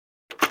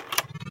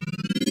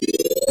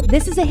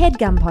This is a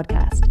HeadGum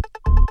podcast.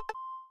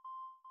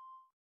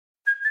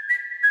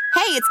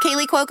 Hey, it's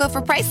Kaylee Cuoco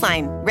for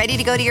Priceline. Ready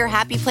to go to your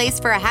happy place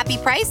for a happy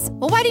price?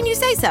 Well, why didn't you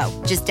say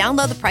so? Just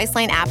download the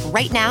Priceline app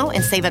right now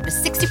and save up to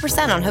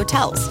 60% on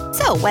hotels.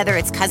 So whether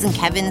it's Cousin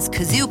Kevin's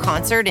Kazoo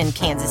Concert in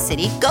Kansas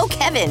City, go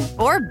Kevin,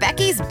 or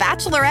Becky's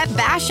Bachelorette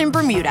Bash in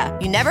Bermuda,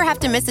 you never have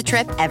to miss a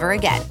trip ever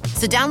again.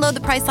 So download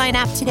the Priceline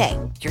app today.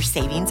 Your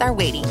savings are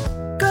waiting.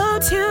 Go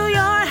to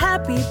your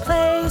happy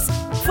place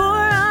for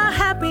a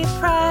happy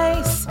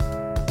price.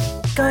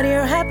 Go to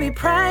your happy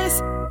price,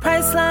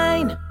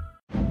 Priceline.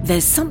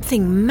 There's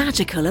something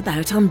magical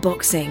about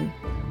unboxing.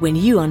 When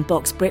you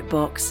unbox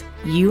BritBox,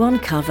 you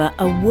uncover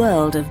a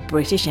world of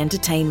British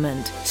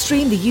entertainment.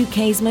 Stream the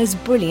UK's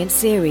most brilliant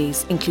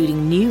series,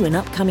 including new and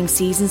upcoming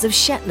seasons of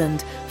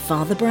Shetland,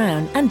 Father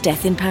Brown and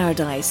Death in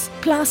Paradise.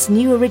 Plus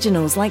new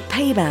originals like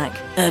Payback,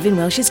 Irving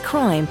Welsh's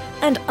Crime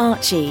and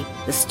Archie,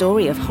 the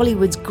story of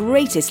Hollywood's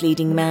greatest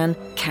leading man,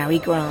 Cary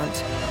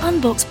Grant.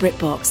 Unbox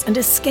BritBox and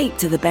escape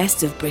to the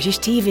best of British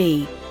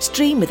TV.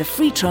 Stream with a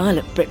free trial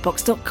at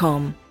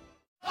BritBox.com.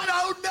 I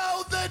don't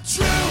know the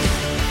truth.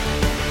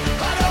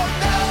 I don't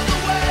know the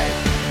way.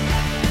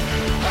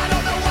 I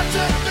don't know what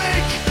to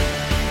think.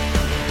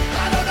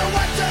 I don't know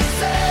what to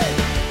say.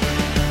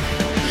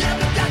 Yeah,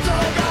 but that's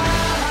alright.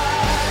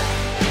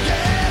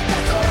 Yeah,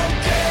 that's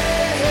okay.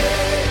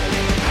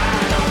 I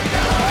don't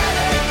know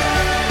anything.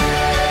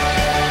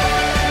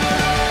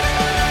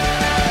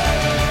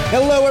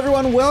 Hello,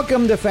 everyone.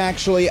 Welcome to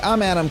Factually.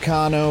 I'm Adam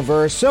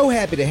Conover. So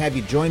happy to have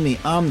you join me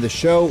on the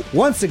show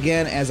once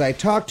again as I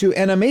talk to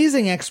an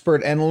amazing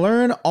expert and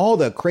learn all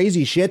the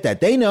crazy shit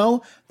that they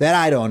know that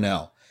I don't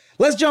know.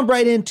 Let's jump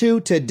right into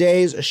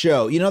today's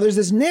show. You know, there's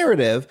this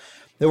narrative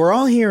that we're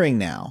all hearing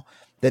now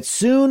that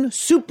soon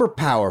super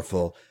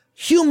powerful,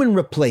 human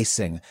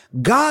replacing,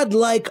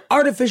 godlike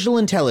artificial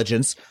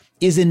intelligence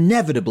is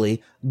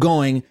inevitably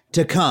going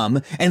to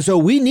come. And so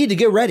we need to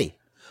get ready.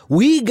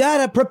 We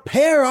gotta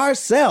prepare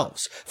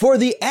ourselves for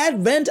the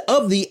advent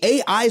of the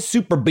AI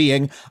super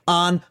being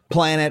on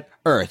planet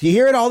Earth. You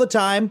hear it all the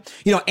time.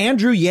 You know,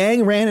 Andrew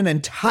Yang ran an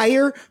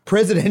entire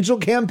presidential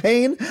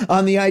campaign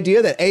on the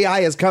idea that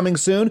AI is coming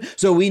soon.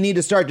 So we need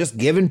to start just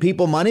giving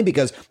people money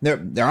because there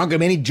aren't gonna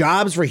be any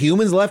jobs for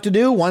humans left to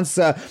do once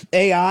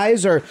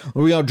AIs are,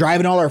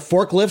 driving all our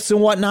forklifts and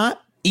whatnot.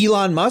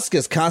 Elon Musk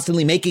is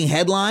constantly making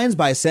headlines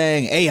by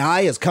saying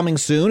AI is coming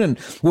soon and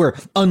we're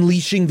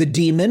unleashing the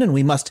demon and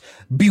we must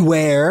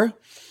beware.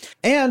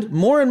 And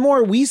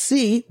more we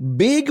see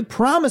big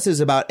promises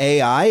about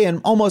AI in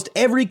almost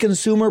every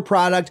consumer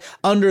product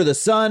under the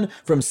sun,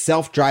 from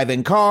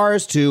self-driving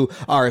cars to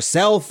our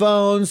cell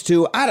phones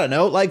to,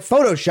 like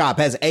Photoshop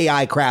has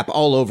AI crap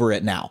all over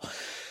it now.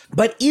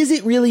 But is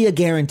it really a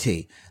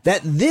guarantee that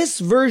this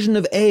version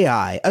of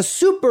AI, a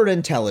super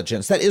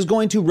intelligence that is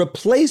going to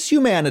replace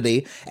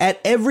humanity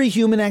at every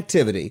human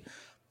activity,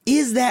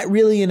 is that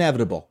really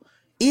inevitable?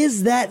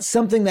 Is that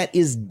something that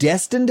is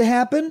destined to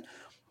happen?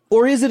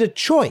 Or is it a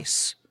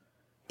choice?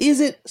 Is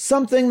it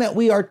something that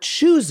we are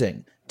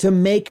choosing to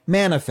make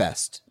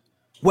manifest?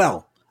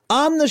 Well,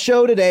 on the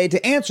show today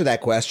to answer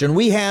that question,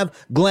 we have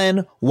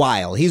Glen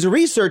Weyl. He's a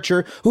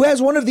researcher who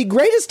has one of the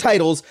greatest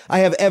titles I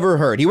have ever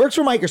heard. He works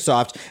for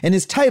Microsoft, and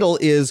his title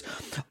is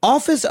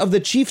Office of the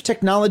Chief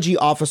Technology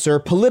Officer,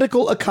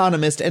 Political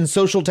Economist, and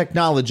Social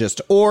Technologist,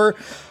 or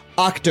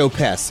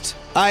Octopest.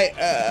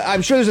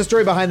 I'm sure there's a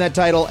story behind that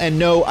title, and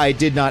no, I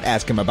did not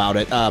ask him about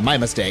it. My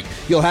mistake.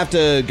 You'll have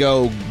to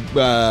go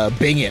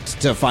Bing it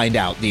to find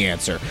out the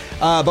answer.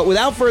 But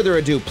without further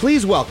ado,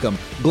 please welcome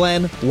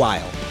Glen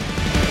Weyl.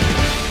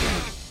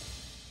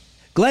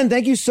 Glen,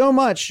 thank you so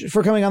much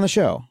for coming on the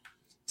show.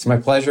 It's my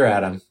pleasure,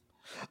 Adam.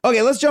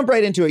 Okay, let's jump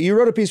right into it. You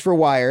wrote a piece for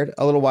Wired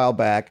a little while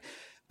back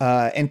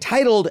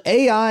entitled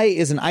AI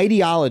is an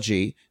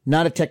Ideology,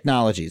 Not a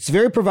Technology. It's a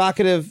very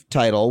provocative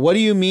title. What do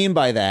you mean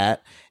by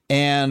that?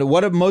 And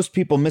what do most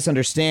people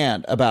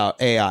misunderstand about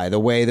AI, the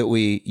way that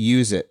we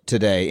use it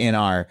today in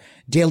our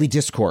daily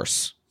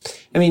discourse?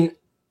 I mean,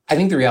 I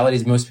think the reality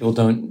is most people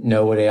don't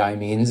know what AI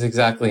means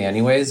exactly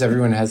anyways.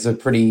 Everyone has a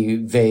pretty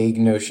vague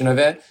notion of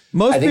it.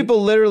 Most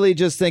people literally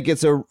just think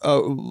it's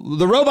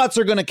the robots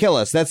are going to kill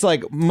us. That's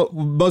like,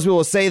 most people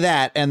will say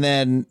that, and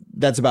then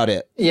that's about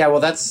it. Yeah, well,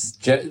 that's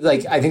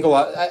I think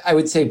I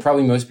would say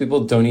probably most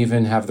people don't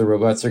even have the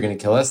robots are going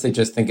to kill us. They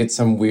just think it's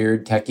some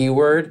weird techie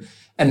word.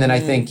 And then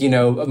I think,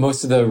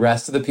 most of the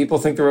rest of the people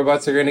think the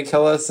robots are going to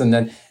kill us. And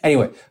then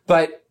anyway,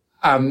 but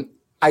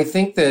I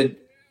think that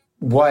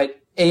what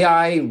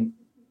AI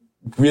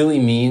really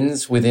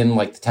means within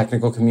like the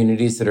technical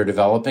communities that are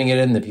developing it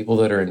and the people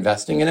that are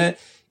investing in it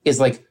is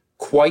like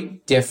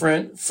quite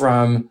different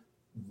from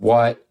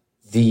what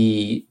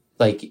the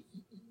like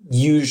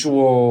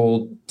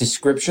usual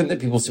description that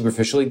people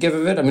superficially give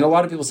of it. I mean, a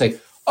lot of people say,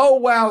 oh,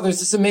 wow, there's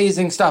this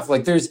amazing stuff.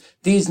 Like there's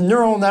these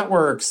neural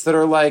networks that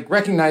are like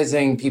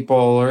recognizing people,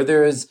 or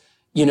there's,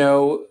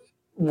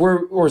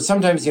 or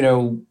sometimes,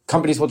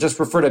 companies will just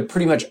refer to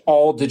pretty much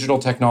all digital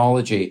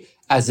technology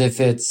as if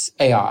it's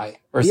AI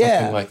or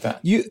something like that.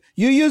 You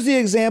use the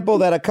example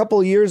that a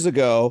couple years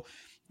ago,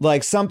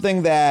 like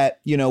something that,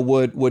 you know,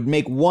 would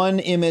make one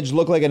image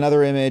look like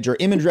another image, or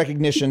image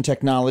recognition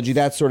technology,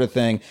 that sort of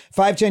thing.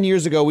 5-10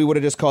 years ago, we would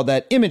have just called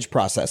that image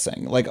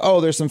processing. Like, oh,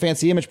 there's some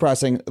fancy image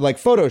processing like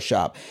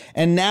Photoshop.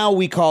 And now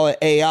we call it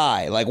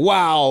AI. Like,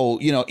 wow,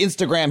 you know,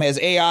 Instagram has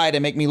AI to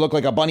make me look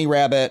like a bunny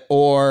rabbit,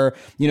 or,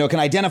 you know,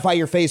 can identify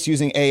your face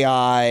using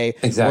AI,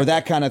 or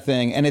that kind of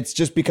thing. And it's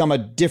just become a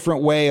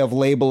different way of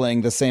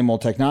labeling the same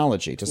old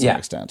technology to some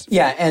extent.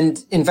 Yeah.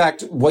 And in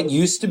fact, what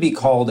used to be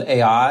called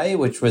AI,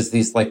 which was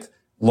these like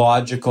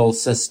logical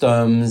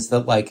systems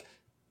that like,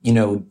 you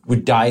know,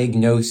 would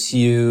diagnose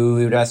you,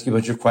 it would ask you a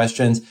bunch of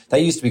questions,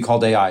 that used to be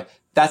called AI.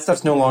 That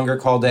stuff's no longer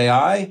called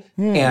AI.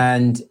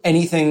 And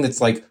anything that's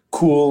like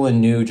cool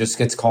and new just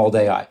gets called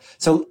AI.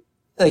 So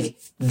like,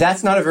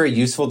 that's not a very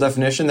useful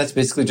definition. That's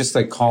basically just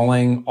like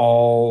calling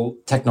all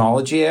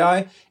technology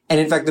AI. And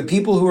in fact, the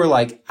people who are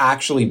like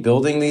actually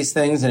building these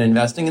things and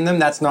investing in them,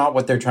 that's not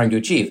what they're trying to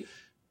achieve.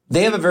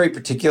 They have a very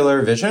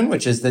particular vision,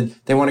 which is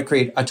that they want to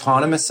create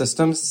autonomous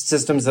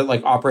systems that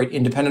like operate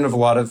independent of a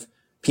lot of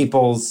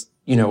people's,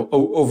 you know,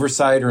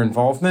 oversight or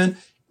involvement,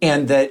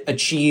 and that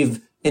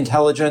achieve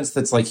intelligence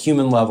that's like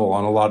human level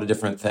on a lot of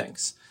different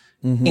things.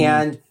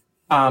 And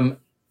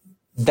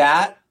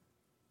that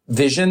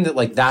vision, that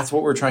like that's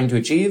what we're trying to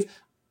achieve,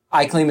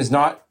 I claim it's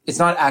not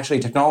actually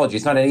technology.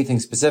 It's not anything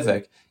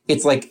specific.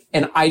 It's like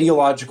an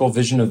ideological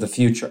vision of the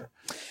future.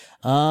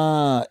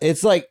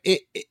 It's like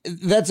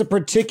that's a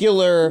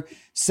particular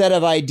set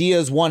of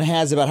ideas one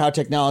has about how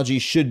technology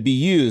should be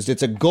used.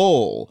 It's a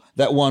goal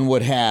that one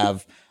would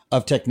have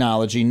of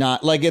technology,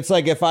 not like, it's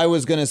like if I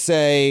was going to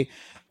say,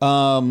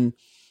 I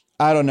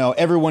don't know,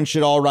 everyone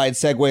should all ride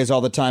Segways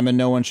all the time and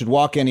no one should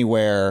walk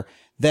anywhere.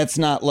 That's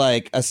not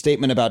like a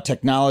statement about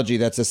technology.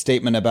 That's a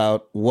statement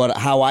about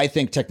how I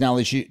think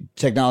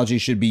technology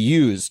should be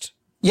used.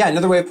 Yeah.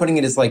 Another way of putting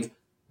it is like,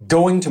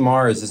 going to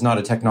Mars is not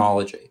a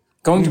technology.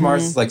 Going to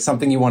Mars is like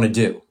something you want to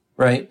do,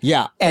 right?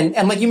 Yeah. And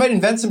like you might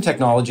invent some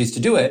technologies to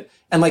do it.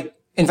 And like,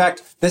 in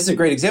fact, this is a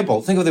great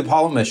example. Think of the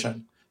Apollo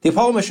mission. The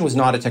Apollo mission was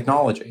not a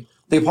technology.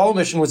 The Apollo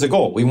mission was a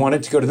goal. We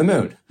wanted to go to the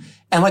moon.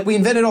 And like we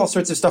invented all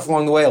sorts of stuff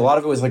along the way. A lot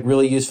of it was like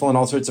really useful in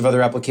all sorts of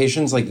other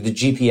applications, like the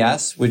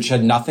GPS, which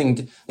had nothing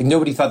to, like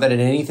nobody thought that had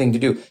anything to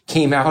do,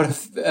 came out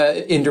of,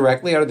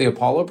 indirectly out of the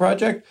Apollo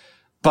project.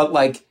 But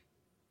like,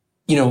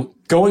 you know,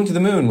 going to the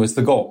moon was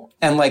the goal.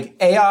 And like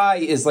AI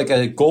is like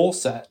a goal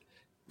set.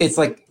 It's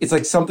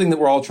like something that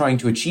we're all trying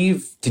to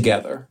achieve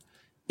together.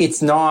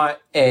 It's not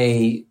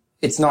a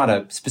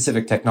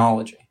specific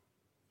technology.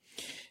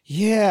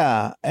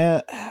 Yeah.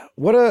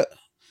 What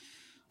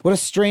a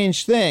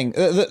strange thing.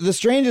 The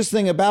strangest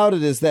thing about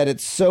it is that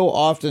it's so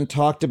often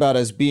talked about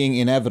as being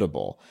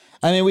inevitable.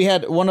 I mean, we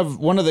had one of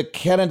the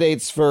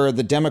candidates for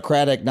the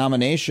Democratic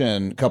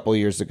nomination a couple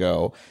years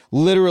ago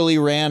literally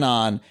ran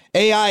on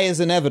AI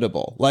is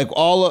inevitable. Like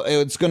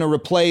it's going to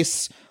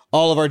replace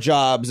all of our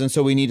jobs, and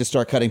so we need to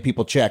start cutting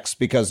people checks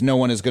because no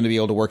one is going to be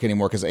able to work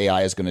anymore because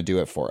AI is going to do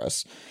it for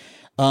us.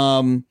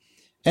 And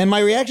my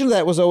reaction to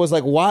that was always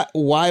like,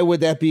 why would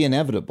that be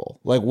inevitable?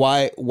 Like,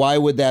 why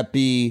would that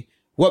be?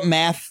 What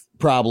math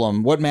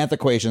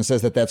equation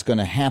says that that's going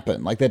to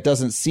happen? Like, that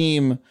doesn't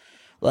seem,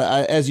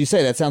 as you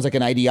say, that sounds like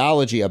an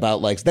ideology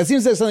about like, that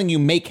seems like something you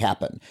make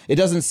happen. It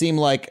doesn't seem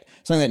like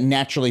something that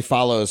naturally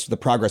follows the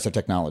progress of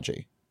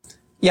technology.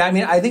 Yeah, I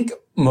mean, I think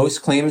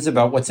most claims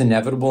about what's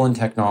inevitable in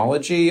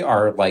technology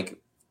are like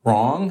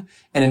wrong.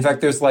 And in fact,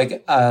 there's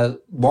like a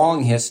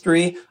long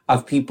history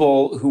of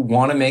people who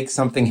want to make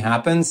something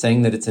happen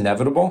saying that it's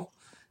inevitable.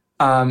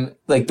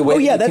 Like the way. Oh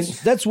yeah,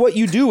 that's what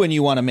you do when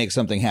you want to make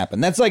something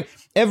happen. That's like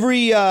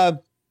every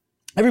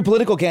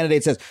political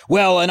candidate says,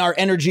 well, and our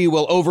energy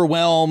will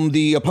overwhelm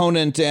the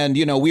opponent and,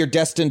 you know, we're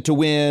destined to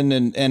win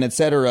and et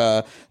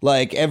cetera.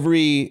 Like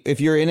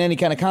if you're in any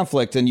kind of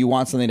conflict and you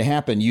want something to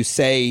happen, you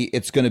say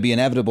it's going to be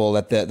inevitable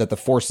that the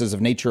forces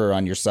of nature are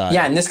on your side.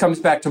 Yeah. And this comes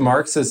back to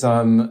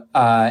Marxism,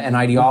 and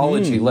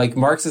ideology. Like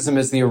Marxism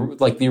is the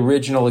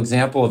original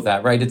example of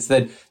that, right? It's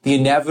that the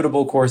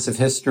inevitable course of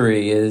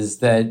history is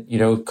that, you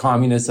know,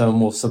 communism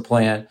will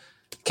supplant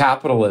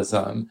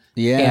capitalism.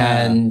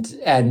 Yeah.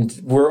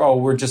 And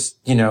we're just,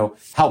 you know,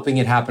 helping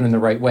it happen in the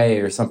right way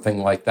or something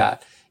like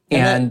that.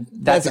 And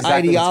that's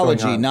exactly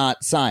ideology,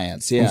 not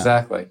science. Yeah.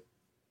 Exactly.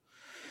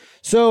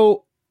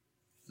 So,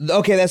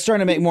 okay, that's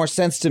starting to make more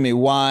sense to me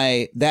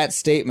why that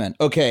statement,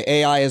 okay,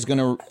 AI is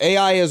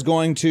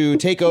going to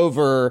take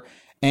over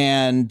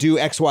and do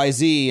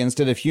XYZ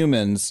instead of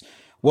humans.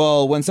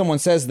 Well, when someone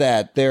says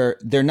that, they're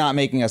not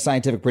making a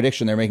scientific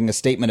prediction. They're making a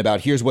statement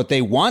about here's what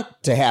they want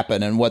to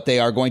happen and what they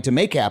are going to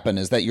make happen.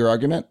 Is that your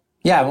argument?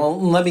 Yeah.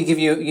 Well, let me give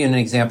you an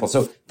example.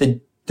 So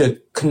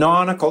the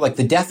canonical, like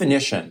the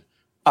definition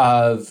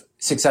of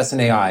success in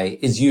AI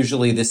is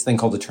usually this thing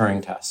called a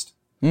Turing test.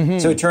 Mm-hmm.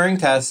 So a Turing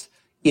test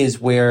is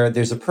where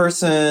there's a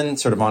person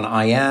sort of on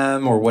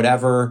IM or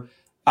whatever,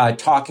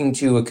 talking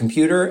to a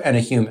computer and a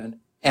human.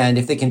 And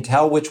if they can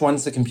tell which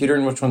one's the computer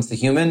and which one's the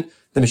human,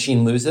 the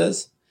machine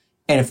loses.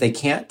 And if they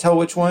can't tell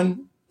which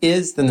one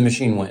is, then the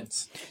machine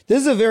wins.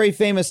 This is a very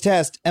famous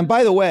test. And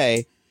by the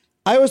way,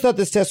 I always thought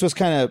this test was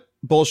kind of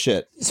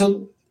bullshit.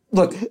 So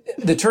look,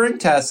 the Turing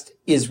test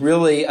is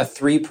really a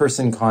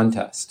 3-person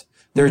contest.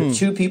 There are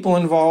 2 people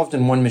involved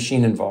and 1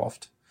 machine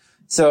involved.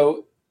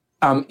 So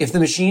if the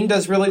machine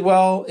does really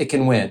well, it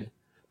can win.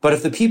 But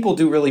if the people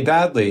do really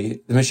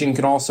badly, the machine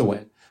can also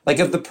win. Like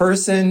if the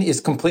person is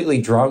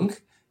completely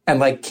drunk and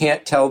like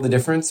can't tell the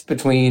difference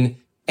between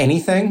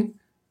anything,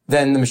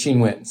 then the machine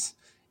wins.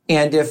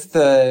 And if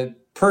the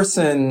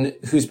person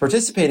who's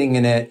participating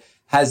in it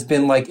has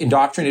been like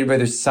indoctrinated by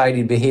their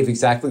society to behave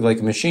exactly like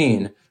a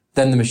machine,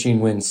 then the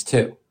machine wins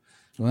too.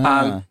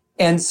 Wow.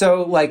 And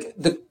so like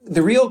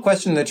the real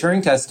question in the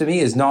Turing test to me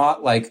is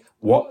not like,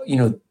 what, you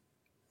know,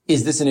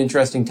 is this an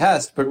interesting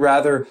test? But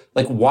rather,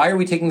 like, why are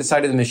we taking the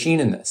side of the machine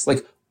in this?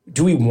 Like,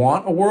 do we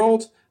want a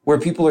world where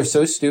people are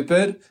so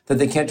stupid that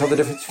they can't tell the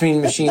difference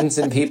between machines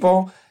and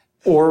people?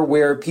 Or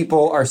where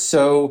people are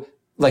so,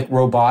 like,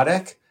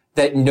 robotic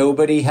that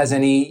nobody has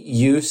any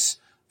use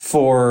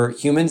for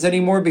humans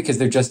anymore because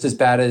they're just as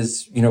bad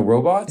as, you know,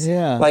 robots?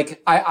 Yeah.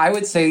 Like, I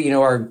would say, you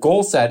know, our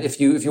goal set, if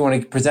you want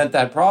to present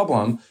that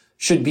problem,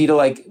 should be to,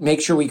 like,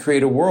 make sure we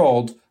create a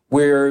world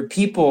where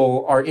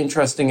people are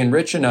interesting and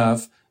rich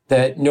enough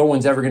that no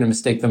one's ever going to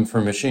mistake them for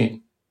a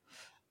machine.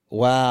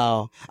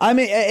 Wow. I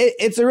mean,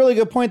 it's a really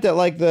good point that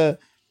like the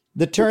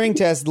Turing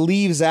test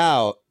leaves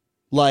out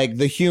like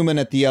the human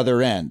at the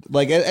other end.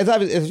 Like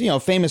as you know,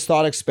 famous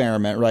thought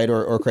experiment, right?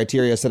 Or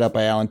criteria set up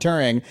by Alan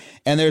Turing.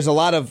 And there's a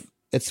lot of,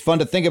 it's fun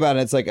to think about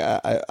it. It's like,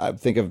 I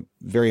think a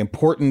very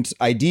important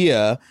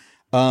idea.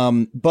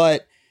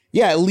 But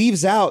yeah, it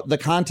leaves out the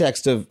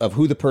context of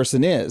who the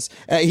person is.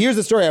 Here's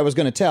the story I was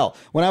going to tell.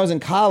 When I was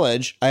in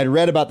college, I had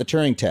read about the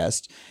Turing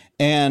test.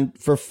 And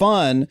for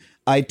fun,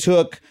 I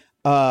took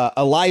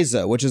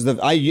ELIZA, which is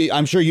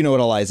I'm sure you know what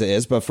ELIZA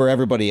is, but for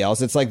everybody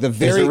else, it's like the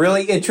very... There's a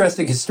really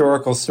interesting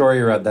historical story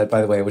around that,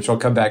 by the way, which I'll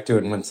come back to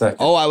in 1 second.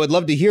 Oh, I would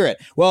love to hear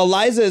it. Well,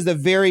 ELIZA is the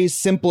very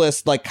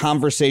simplest, like,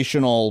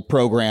 conversational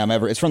program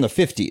ever. It's from the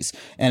 50s.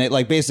 And it,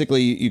 like,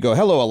 basically, you go,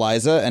 hello,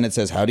 ELIZA, and it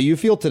says, how do you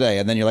feel today?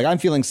 And then you're like, I'm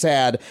feeling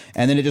sad.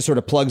 And then it just sort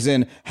of plugs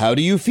in, how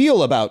do you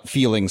feel about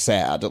feeling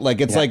sad?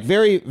 Like, it's like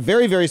very,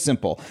 very, very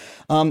simple.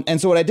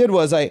 And so what I did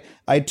was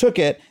I took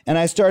it and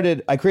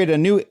I created a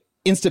new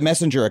Instant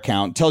Messenger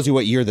account. Tells you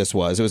what year this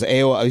was. It was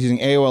AOL. I was using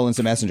AOL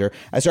Instant Messenger.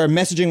 I started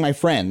messaging my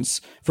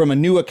friends from a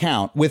new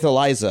account with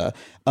ELIZA.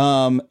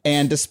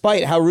 And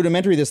despite how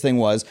rudimentary this thing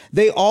was,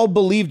 they all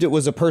believed it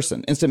was a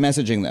person instant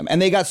messaging them. And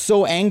they got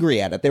so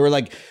angry at it. They were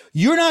like,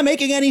 you're not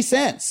making any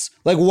sense.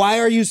 Like, why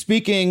are you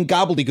speaking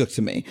gobbledygook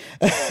to me?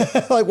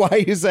 Like, why are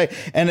you saying?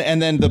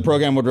 And then the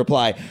program would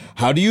reply,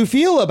 how do you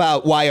feel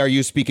about why are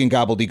you speaking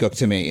gobbledygook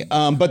to me?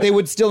 But they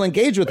would still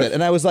engage with it.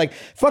 And I was like,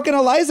 fucking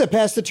ELIZA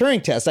passed the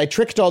Turing test. I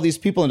tricked all these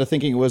people into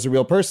thinking it was a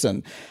real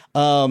person.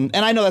 And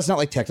I know that's not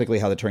like technically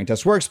how the Turing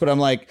test works, but I'm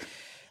like,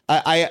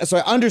 so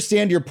I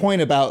understand your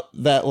point about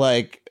that.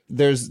 Like,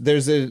 there's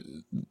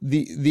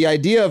the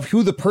idea of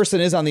who the person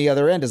is on the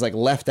other end is like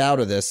left out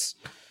of this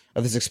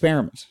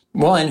experiment.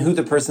 Well, and who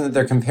the person that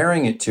they're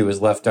comparing it to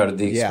is left out of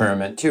the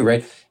experiment too,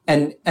 right?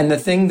 And the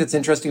thing that's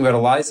interesting about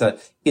ELIZA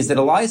is that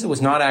ELIZA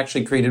was not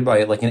actually created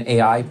by like an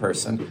AI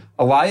person.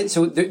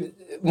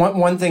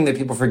 One thing that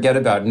people forget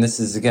about, and this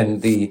is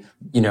again the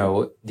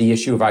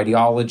issue of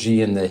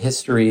ideology and the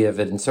history of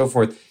it and so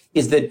forth,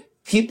 is that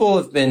people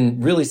have been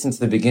really since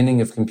the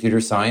beginning of computer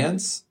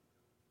science,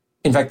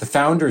 in fact, the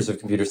founders of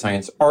computer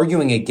science,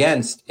 arguing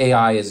against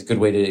AI as a good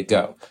way to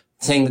go,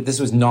 saying that this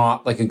was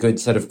not like a good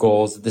set of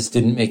goals, that this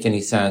didn't make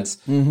any sense,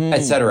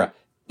 etc.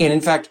 And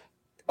in fact,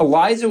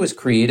 ELIZA was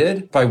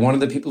created by one of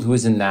the people who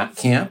was in that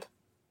camp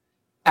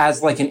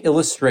as like an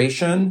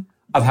illustration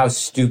of how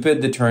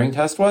stupid the Turing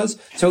test was.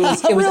 So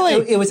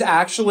it was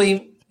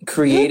actually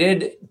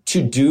created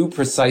to do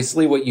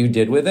precisely what you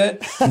did with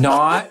it,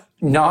 not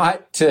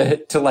to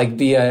like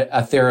be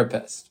a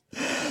therapist.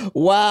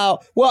 Wow.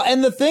 Well,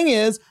 and the thing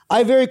is,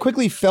 I very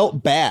quickly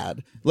felt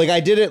bad. Like I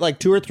did it like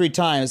 2 or 3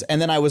 times.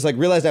 And then I was like,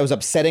 realized I was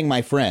upsetting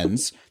my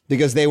friends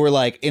because they were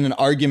like in an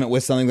argument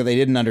with something that they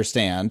didn't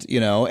understand, you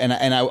know, and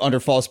I under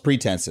false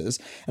pretenses.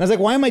 And I was like,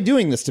 why am I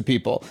doing this to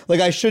people? Like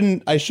I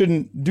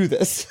shouldn't do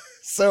this.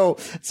 So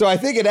I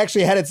think it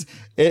actually had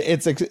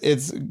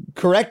its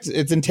correct,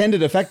 its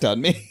intended effect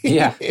on me.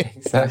 Yeah,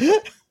 exactly.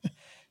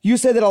 You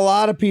said that a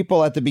lot of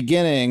people at the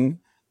beginning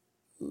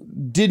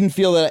didn't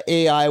feel that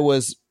AI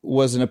was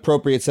an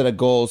appropriate set of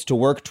goals to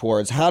work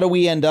towards. How do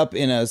we end up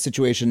in a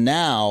situation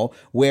now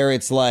where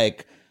it's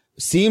like,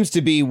 seems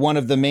to be one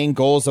of the main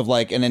goals of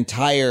like an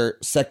entire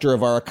sector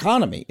of our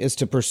economy is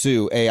to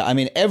pursue AI? I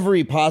mean,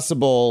 every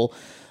possible,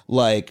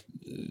 like,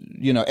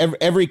 you know,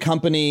 every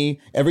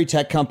company, every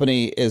tech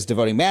company is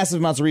devoting massive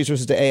amounts of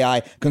resources to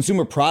AI.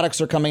 Consumer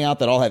products are coming out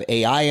that all have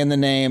AI in the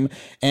name.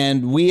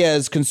 And we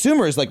as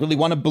consumers like really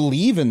want to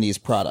believe in these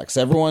products.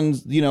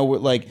 Everyone's, you know,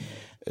 like,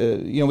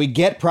 we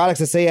get products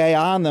that say AI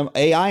on them,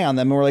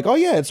 and we're like, oh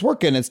yeah, it's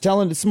working. It's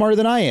smarter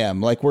than I am.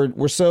 Like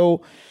we're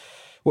so,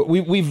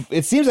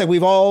 it seems like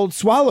we've all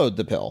swallowed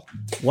the pill.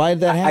 Why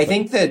did that happen? I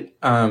think that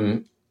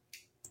an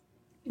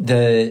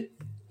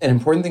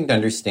important thing to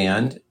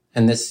understand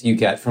and this you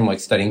get from like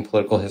studying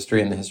political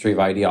history and the history of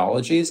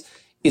ideologies,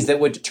 is that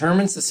what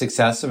determines the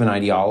success of an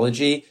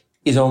ideology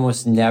is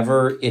almost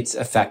never its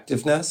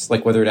effectiveness,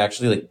 like whether it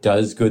actually like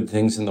does good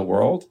things in the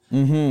world.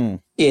 Mm-hmm.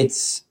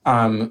 It's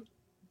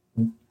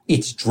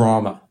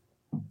drama.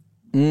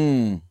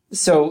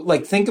 So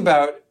like think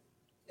about,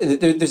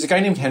 there's a guy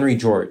named Henry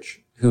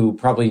George who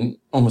probably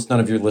almost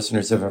none of your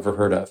listeners have ever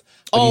heard of.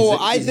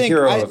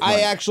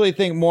 I actually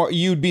think more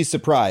you'd be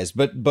surprised,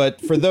 but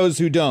for those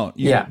who don't,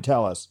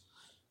 tell us.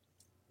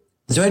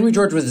 So Henry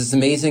George was this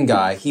amazing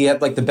guy. He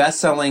had like the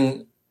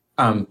best-selling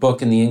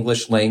book in the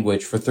English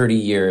language for 30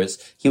 years.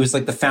 He was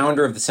like the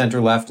founder of the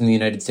center left in the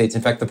United States.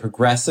 In fact,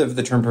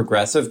 the term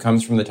progressive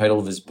comes from the title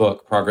of his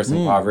book, Progress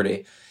and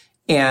Poverty.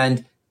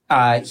 And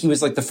he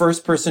was like the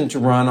first person to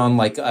run on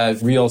like a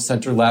real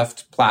center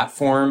left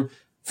platform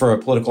for a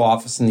political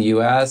office in the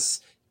US.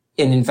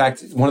 And in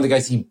fact, one of the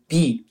guys he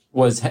beat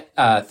was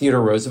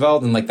Theodore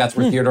Roosevelt. And like that's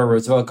where Theodore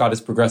Roosevelt got his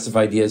progressive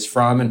ideas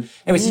from. And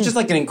anyways, he's just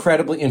like an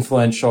incredibly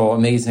influential,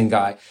 amazing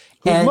guy.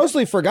 Who's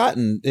mostly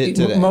forgotten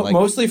today.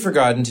 Mostly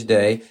forgotten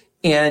today.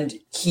 And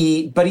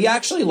he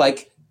actually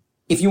like,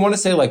 if you want to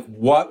say like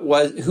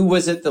who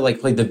was it that like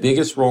played the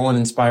biggest role in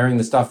inspiring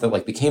the stuff that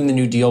like became the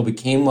New Deal,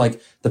 became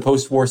like the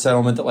post-war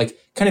settlement that like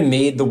kind of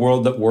made the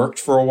world that worked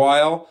for a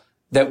while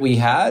that we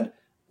had,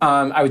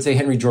 I would say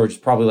Henry George is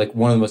probably like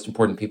one of the most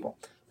important people.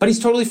 But he's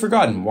totally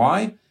forgotten.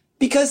 Why?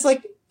 Because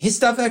like his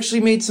stuff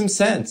actually made some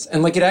sense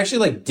and like it actually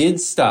like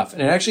did stuff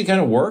and it actually kind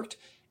of worked.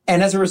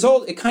 And as a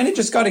result, it kind of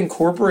just got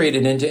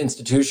incorporated into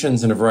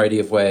institutions in a variety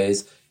of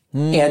ways.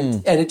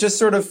 And it just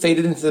sort of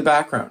faded into the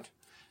background,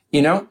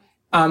 you know?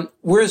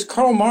 Whereas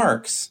Karl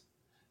Marx,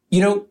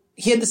 you know,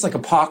 he had this like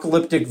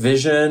apocalyptic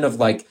vision of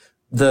like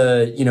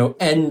the, you know,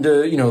 end,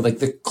 like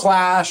the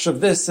clash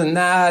of this and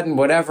that and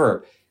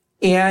whatever.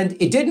 And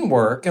it didn't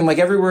work. And like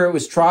everywhere it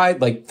was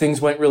tried, like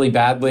things went really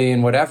badly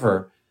and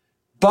whatever.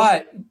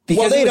 But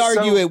because they'd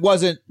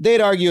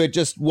argue it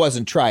just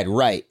wasn't tried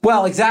right.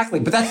 Well, exactly.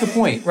 But that's the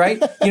point, right?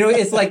 You know,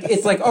 it's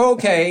like, oh,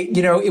 okay,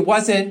 you know, it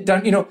wasn't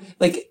done, you know,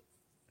 like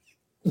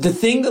the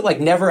thing that like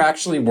never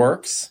actually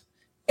works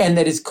and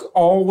that is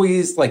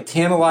always like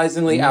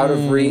tantalizingly out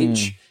of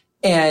reach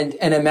and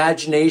an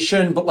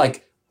imagination, but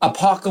like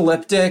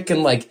apocalyptic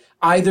and like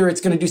either it's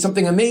going to do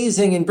something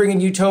amazing and bring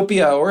in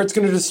utopia or it's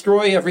going to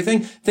destroy everything.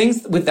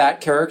 Things with that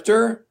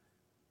character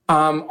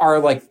are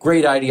like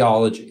great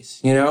ideologies,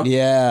 you know?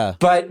 Yeah.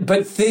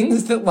 But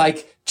things that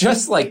like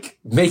just like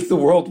make the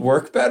world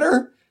work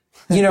better,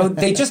 you know,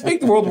 they just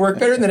make the world work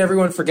better and then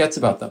everyone forgets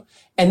about them.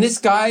 And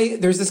there's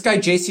this guy,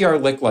 JCR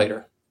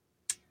Licklider.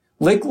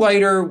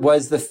 Licklider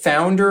was the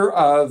founder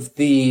of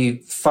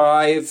the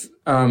 5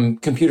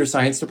 computer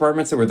science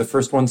departments that were the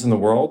first ones in the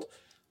world.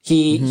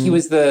 He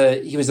was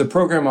a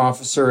program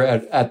officer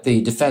at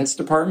the Defense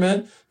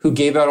Department who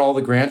gave out all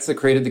the grants that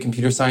created the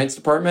computer science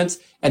departments.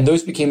 And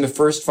those became the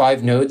first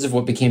 5 nodes of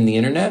what became the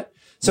internet.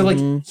 So like,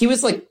 he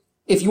was like,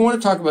 if you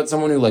want to talk about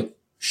someone who like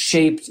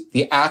shaped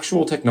the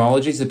actual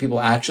technologies that people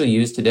actually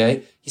use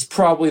today, he's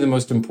probably the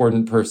most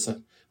important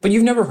person. But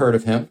you've never heard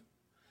of him.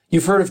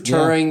 You've heard of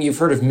Turing, you've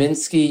heard of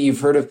Minsky,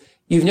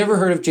 you've never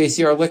heard of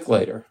JCR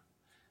Licklider.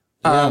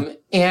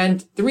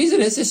 And the reason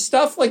is his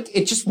stuff, like,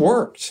 it just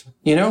worked,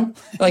 you know,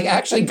 like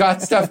actually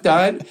got stuff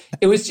done.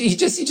 He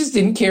just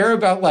didn't care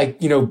about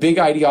like, you know, big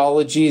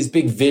ideologies,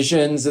 big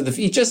visions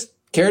he just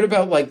cared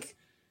about like,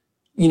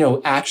 you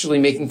know, actually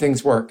making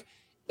things work.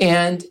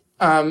 And,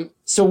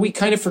 so we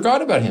kind of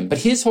forgot about him, but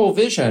his whole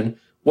vision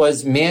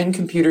was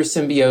man-computer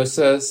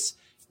symbiosis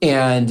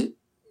and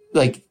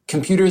like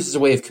computers as a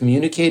way of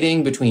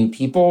communicating between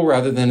people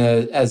rather than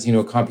as, you know,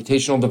 a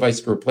computational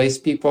device to replace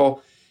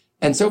people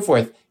and so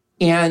forth.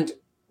 And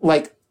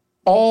like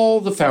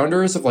all the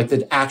founders of like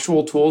the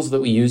actual tools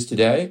that we use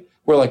today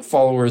were like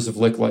followers of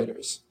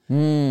Licklighters.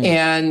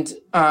 And,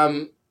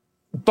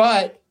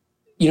 but,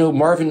 you know,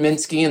 Marvin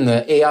Minsky and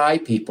the AI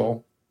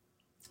people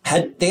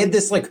had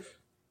this like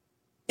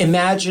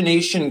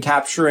imagination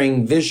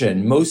capturing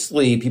vision.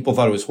 Mostly people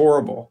thought it was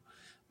horrible,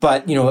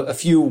 but, you know, a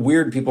few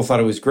weird people thought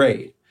it was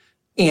great.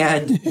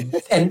 And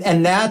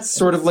that's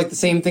sort of like the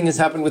same thing has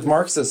happened with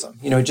Marxism.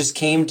 You know, it just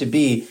came to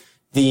be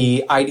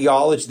the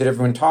ideology that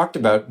everyone talked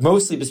about,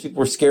 mostly because people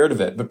were scared of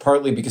it, but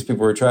partly because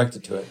people were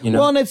attracted to it, you know?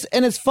 Well,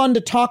 and it's fun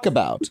to talk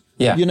about.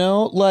 Yeah. You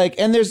know, like,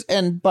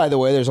 and by the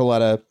way, there's a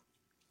lot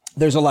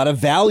of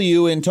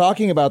value in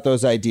talking about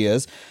those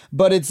ideas,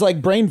 but it's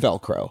like brain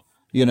Velcro.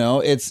 You know,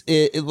 it's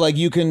like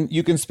you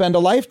can spend a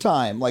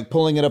lifetime like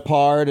pulling it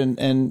apart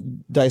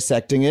and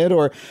dissecting it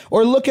or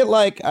look at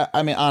like,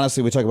 I mean,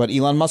 honestly, we talk about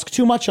Elon Musk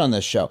too much on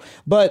this show,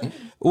 but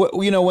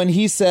you know, when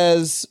he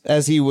says,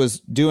 as he was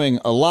doing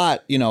a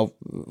lot, you know,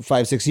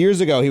 5-6 years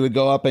ago, he would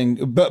go up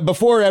and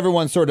before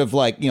everyone sort of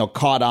like, you know,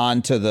 caught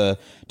on to the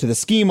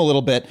scheme a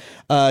little bit,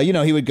 you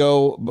know, he would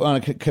go on a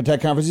tech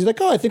conference. He's like,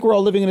 oh, I think we're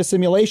all living in a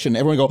simulation.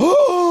 Everyone go,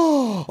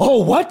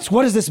 oh,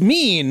 what does this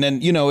mean?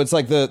 And, you know, it's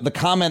like the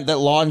comment that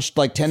launched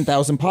like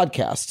 10,000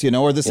 podcasts, you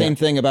know, or the same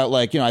thing about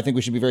like, you know, I think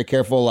we should be very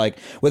careful, like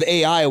with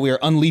AI, we are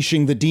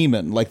unleashing the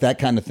demon, like that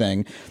kind of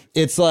thing.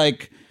 It's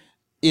like,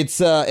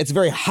 it's a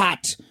very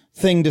hot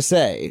thing to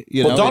say.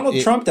 Well, Donald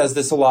Trump does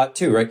this a lot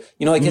too, right?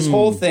 Like his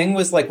whole thing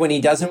was like when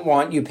he doesn't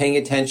want you paying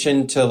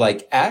attention to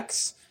like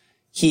X,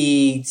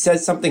 he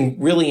says something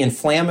really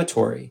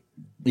inflammatory.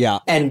 Yeah.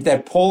 And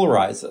that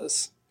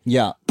polarizes.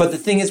 Yeah. But the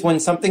thing is, when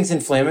something's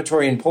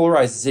inflammatory and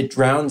polarizes, it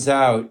drowns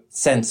out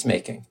sense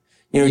making.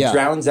 It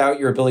drowns out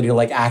your ability to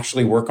like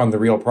actually work on the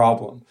real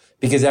problem,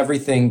 because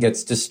everything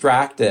gets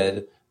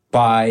distracted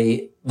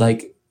by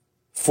like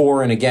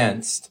for and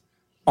against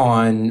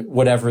on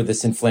whatever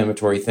this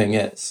inflammatory thing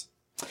is.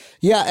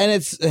 Yeah. And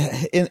it's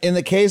in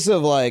the case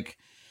of like,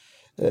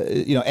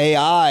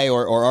 AI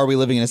or are we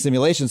living in a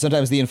simulation?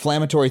 Sometimes the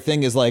inflammatory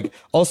thing is like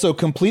also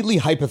completely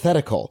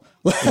hypothetical.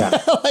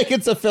 Yeah. Like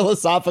it's a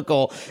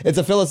philosophical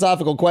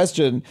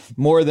question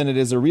more than it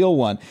is a real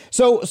one.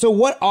 So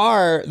what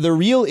are the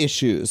real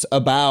issues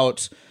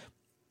about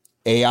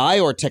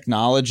AI or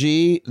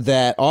technology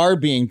that are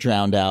being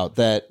drowned out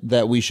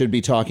that we should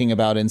be talking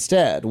about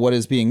instead? What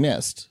is being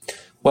missed?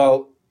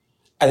 Well,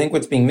 I think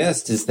what's being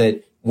missed is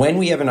that when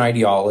we have an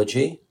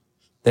ideology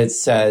that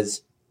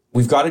says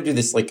we've got to do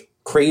this like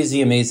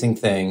crazy, amazing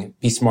thing,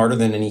 be smarter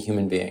than any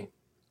human being,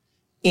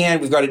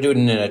 and we've got to do it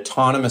in an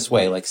autonomous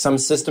way, like some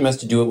system has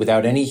to do it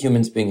without any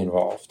humans being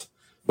involved,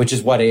 which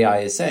is what AI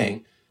is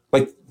saying.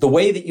 Like the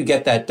way that you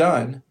get that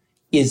done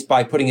is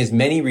by putting as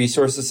many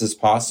resources as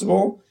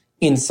possible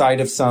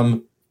inside of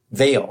some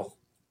veil,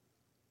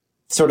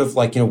 sort of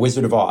like,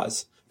 Wizard of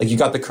Oz. Like you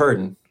got the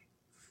curtain,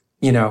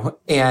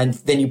 and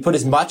then you put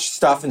as much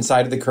stuff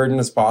inside of the curtain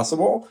as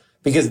possible,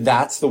 because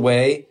that's the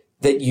way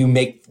that you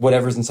make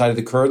whatever's inside of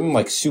the curtain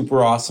like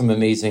super awesome,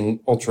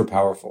 amazing, ultra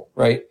powerful,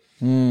 right?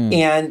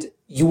 And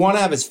you want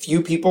to have as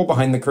few people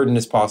behind the curtain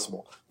as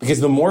possible, because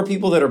the more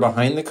people that are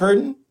behind the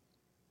curtain,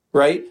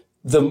 right,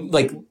 the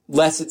like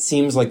less it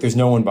seems like there's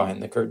no one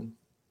behind the curtain.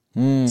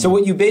 So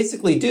what you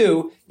basically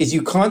do is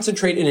you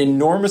concentrate an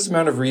enormous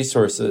amount of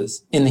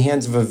resources in the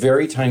hands of a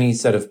very tiny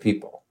set of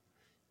people.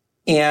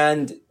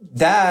 And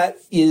that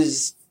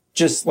is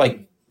just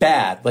like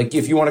bad. Like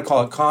if you want to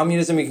call it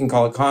communism, you can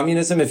call it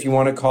communism. If you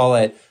want to call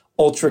it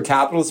ultra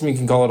capitalism, you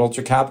can call it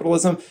ultra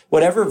capitalism.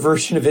 Whatever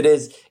version of it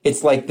is,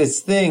 it's like this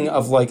thing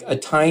of like a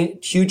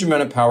huge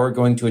amount of power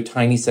going to a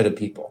tiny set of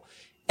people.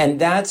 And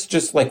that's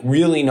just like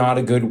really not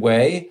a good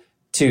way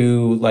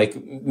to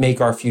like make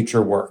our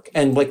future work.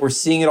 And like we're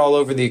seeing it all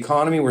over the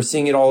economy. We're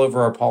seeing it all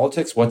over our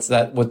politics. What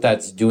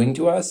that's doing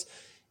to us.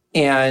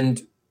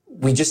 And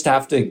we just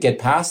have to get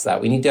past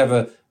that. We need to have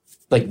a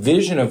like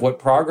vision of what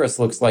progress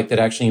looks like that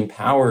actually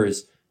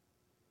empowers,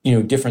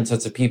 different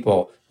sets of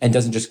people and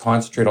doesn't just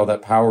concentrate all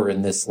that power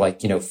in this like,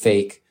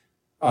 fake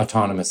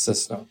autonomous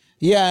system.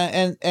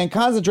 Yeah. And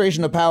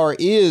concentration of power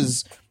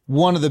is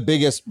one of the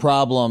biggest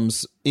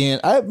problems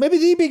maybe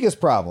the biggest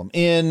problem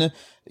in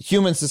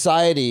human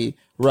society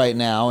right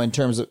now, in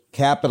terms of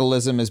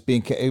capitalism is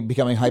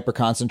becoming hyper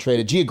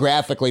concentrated.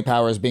 Geographically,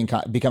 power is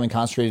becoming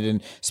concentrated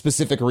in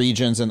specific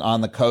regions and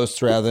on the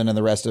coasts rather than in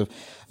the rest of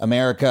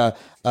America.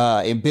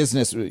 In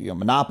business,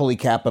 monopoly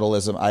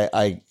capitalism.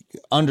 I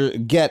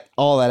get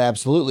all that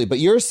absolutely, but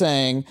you're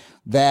saying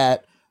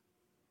that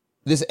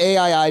this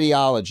AI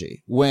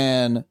ideology,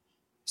 when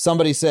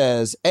somebody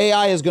says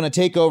AI is going to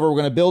take over, we're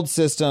going to build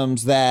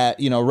systems that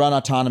run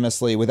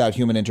autonomously without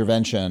human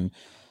intervention.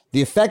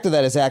 The effect of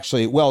that is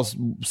actually, well,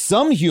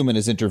 some human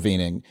is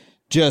intervening,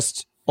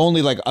 just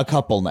only like a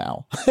couple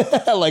now.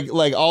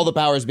 like all the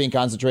power is being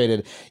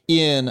concentrated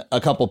in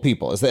a couple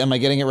people. Am I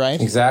getting it right?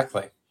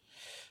 Exactly.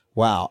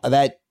 Wow.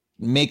 That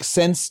makes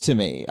sense to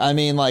me. I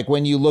mean, like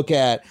when you look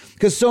at,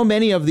 because so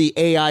many of the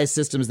AI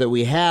systems that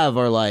we have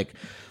are like,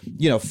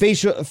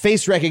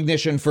 face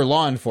recognition for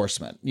law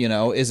enforcement,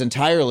 is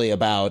entirely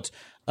about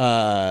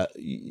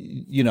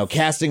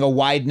casting a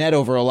wide net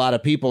over a lot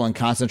of people and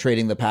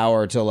concentrating the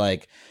power to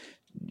like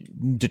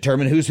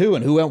determine who's who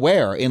and who went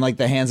where in like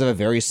the hands of a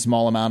very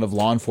small amount of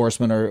law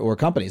enforcement or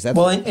companies. That's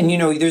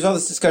there's all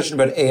this discussion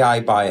about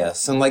AI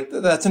bias, and like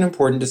that's an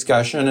important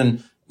discussion,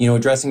 and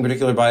addressing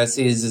particular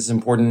biases is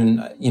important,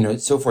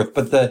 and so forth.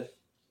 But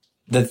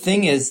the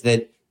thing is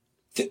that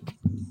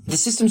the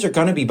systems are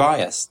going to be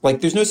biased.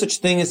 Like there's no such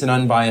thing as an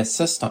unbiased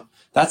system.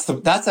 That's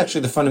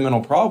actually the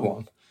fundamental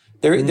problem.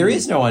 There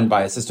is no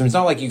unbiased system. It's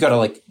not like you got to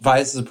like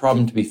bias is a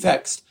problem to be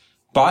fixed.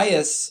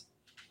 Bias,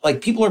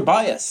 like people are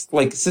biased.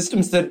 Like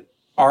systems that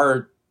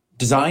are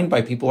designed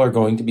by people are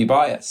going to be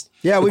biased.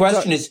 Yeah. The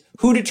question is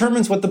who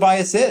determines what the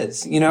bias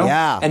is,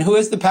 Yeah. And who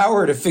has the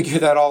power to figure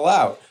that all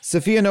out?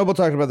 Sophia Noble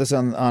talked about this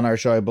on our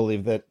show, I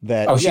believe that.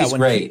 Oh, she's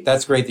great.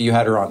 That's great that you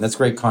had her on. That's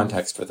great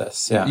context for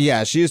this. Yeah.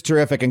 Yeah. She's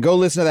terrific. And go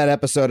listen to that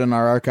episode in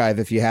our archive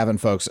if you haven't,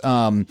 folks.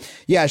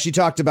 She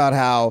talked about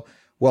how,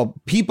 well,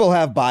 people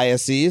have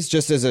biases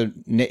just as to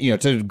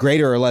a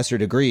greater or lesser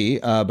degree,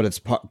 but it's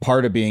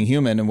part of being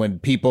human. And when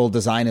people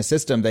design a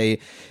system, they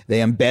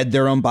embed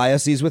their own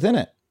biases within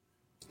it.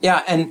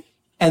 Yeah.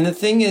 And the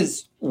thing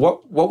is,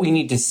 what we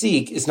need to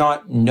seek is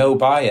not no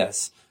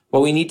bias.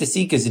 What we need to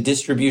seek is a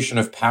distribution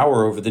of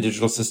power over the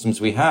digital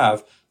systems we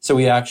have. So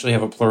we actually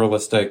have a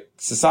pluralistic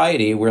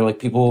society where like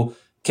people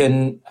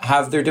can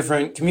have their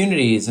different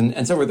communities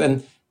and so forth.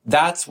 And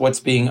that's what's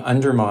being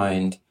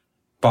undermined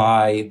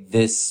by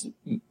this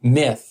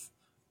myth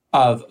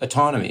of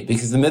autonomy,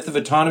 because the myth of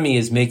autonomy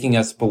is making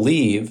us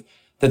believe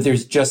that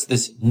there's just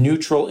this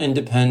neutral,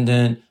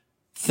 independent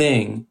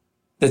thing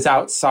that's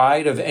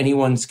outside of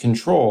anyone's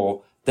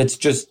control that's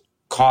just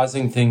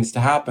causing things to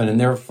happen, and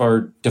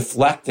therefore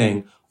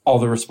deflecting all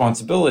the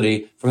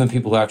responsibility from the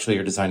people who actually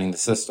are designing the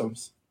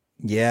systems.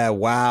 Yeah,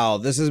 wow.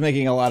 This is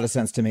making a lot of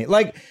sense to me.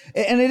 Like,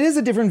 and it is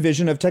a different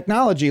vision of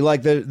technology.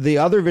 Like the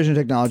other vision of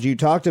technology you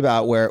talked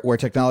about, where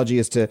technology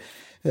is to,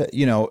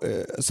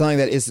 something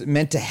that is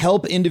meant to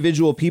help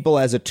individual people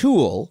as a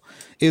tool,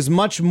 is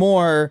much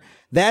more.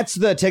 That's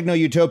the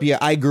techno-utopia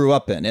I grew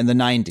up in the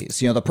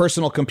 90s, the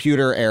personal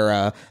computer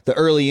era, the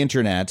early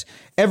internet.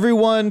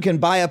 Everyone can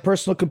buy a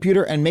personal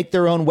computer and make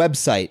their own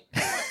website,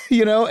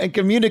 and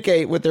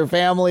communicate with their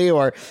family,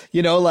 or,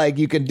 like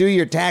you can do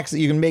your taxes,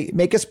 you can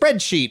make a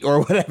spreadsheet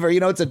or whatever.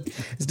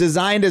 It's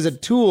designed as a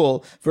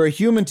tool for a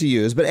human to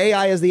use. But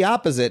AI is the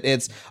opposite.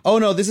 It's, oh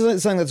no, this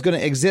isn't something that's going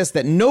to exist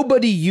that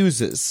nobody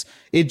uses.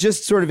 It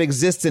just sort of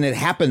exists and it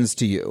happens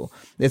to you.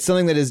 It's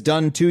something that is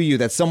done to you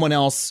that someone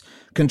else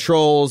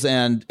controls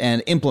and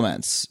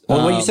implements.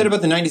 Well, what you said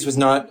about the 90s was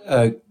not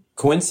a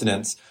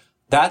coincidence.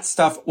 That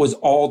stuff was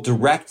all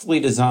directly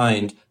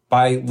designed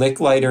by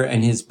Licklider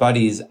and his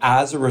buddies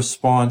as a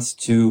response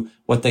to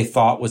what they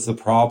thought was the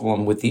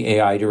problem with the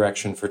AI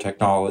direction for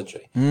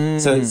technology.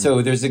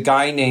 So there's a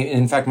guy named,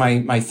 in fact,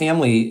 my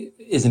family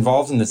is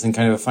involved in this in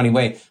kind of a funny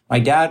way. My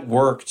dad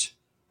worked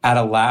at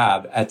a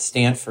lab at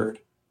Stanford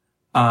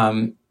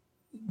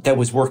that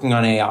was working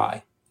on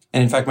AI.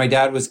 And in fact, my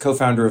dad was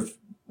co-founder of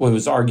what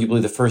was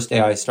arguably the first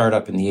AI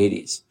startup in the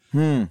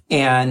 80s.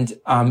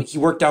 And he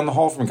worked down the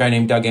hall from a guy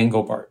named Doug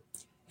Engelbart.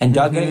 And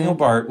Doug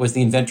Engelbart was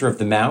the inventor of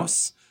the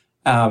mouse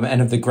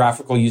and of the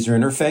graphical user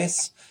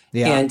interface.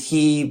 Yeah. And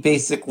he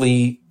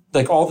basically,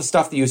 like, all the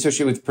stuff that you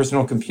associate with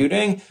personal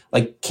computing,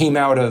 like, came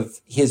out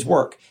of his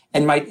work.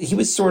 And he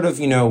was sort of,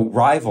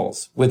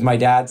 rivals with my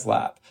dad's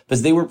lab,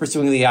 because they were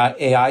pursuing the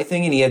AI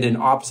thing, and he had an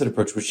opposite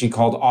approach, which he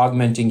called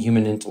augmenting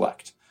human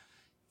intellect.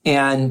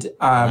 And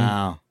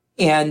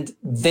and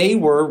they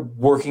were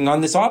working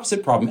on this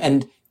opposite problem.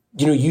 And,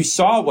 you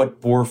saw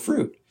what bore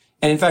fruit.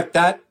 And in fact,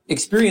 that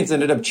experience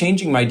ended up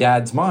changing my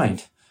dad's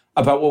mind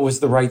about what was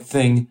the right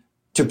thing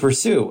to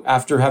pursue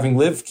after having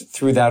lived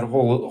through that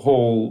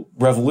whole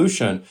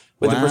revolution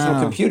with the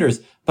personal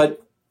computers.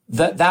 But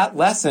that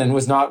lesson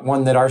was not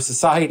one that our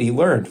society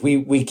learned.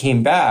 We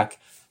came back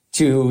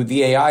to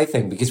the AI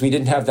thing because we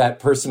didn't have that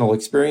personal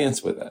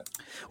experience with it.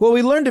 Well,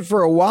 we learned it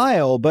for a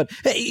while, but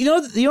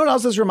what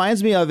else this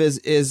reminds me of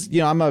is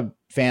I'm a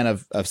fan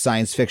of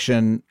science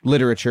fiction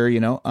literature,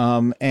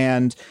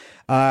 and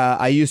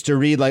I used to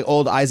read like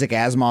old Isaac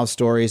Asimov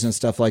stories and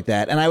stuff like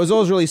that. And I was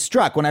always really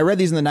struck when I read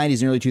these in the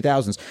 90s and early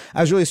 2000s.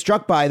 I was really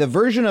struck by the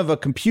version of a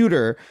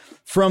computer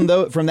from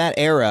that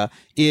era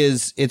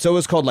it's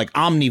always called like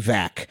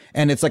OmniVac,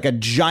 and it's like a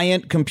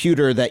giant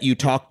computer that you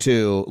talk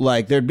to.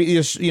 Like there'd be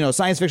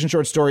science fiction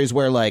short stories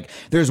where like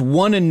there's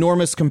one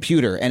enormous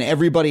computer and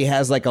everybody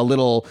has like a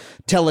little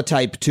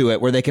teletype to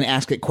it where they can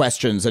ask it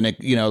questions, and it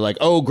like,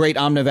 oh great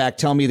OmniVac,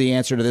 tell me the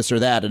answer to this or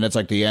that, and it's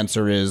like the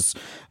answer is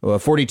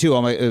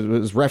 42. It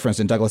was referenced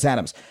in Douglas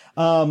Adams.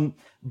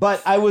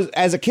 But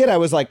as a kid, I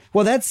was like,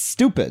 well, that's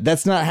stupid.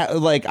 That's not how,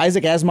 like,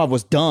 Isaac Asimov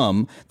was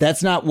dumb.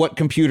 That's not what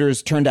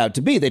computers turned out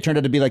to be. They turned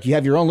out to be like, you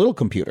have your own little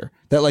computer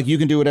that like you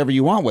can do whatever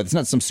you want with. It's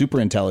not some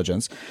super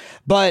intelligence.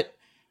 But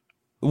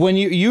when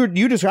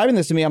you describing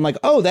this to me, I'm like,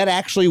 oh, that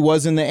actually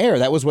was in the air.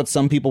 That was what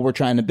some people were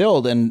trying to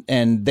build,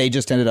 and they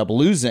just ended up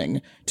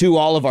losing to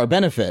all of our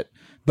benefit.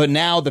 But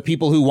now the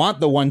people who want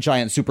the one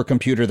giant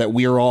supercomputer that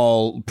we're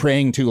all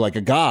praying to like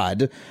a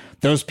god,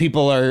 those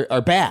people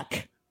are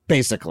back,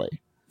 basically.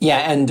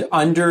 Yeah, and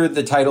under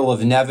the title of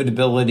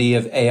inevitability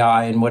of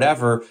AI and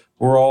whatever,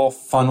 we're all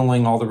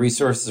funneling all the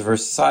resources of our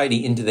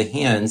society into the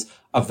hands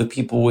of the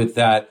people with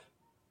that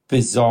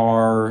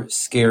bizarre,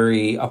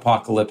 scary,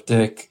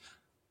 apocalyptic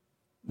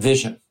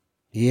vision.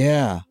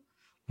 Yeah.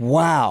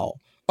 Wow.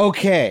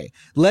 Okay,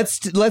 let's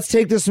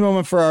take this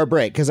moment for our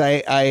break, because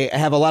I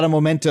have a lot of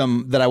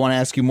momentum that I want to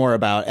ask you more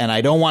about, and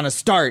I don't want to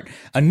start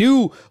a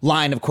new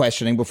line of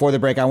questioning before the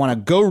break. I want to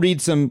go read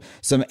some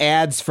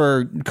ads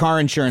for car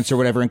insurance or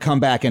whatever and come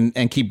back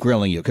and keep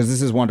grilling you, because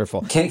this is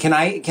wonderful. Can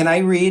I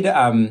read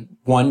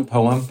one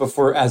poem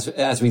before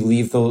as we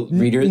leave the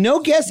readers? No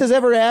guest has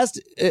ever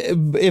asked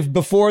if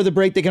before the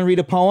break they can read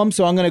a poem,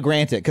 so I'm going to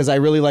grant it because I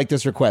really like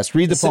this request.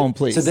 Read the poem,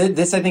 please. So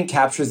this, I think,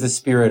 captures the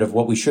spirit of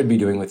what we should be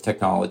doing with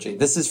technology.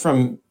 This is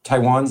from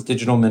Taiwan's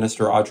digital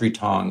minister, Audrey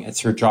Tong. It's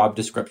her job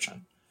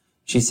description.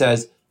 She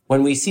says,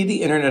 when we see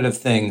the Internet of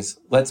Things,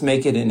 let's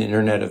make it an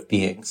Internet of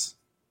Beings.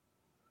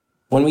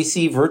 When we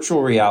see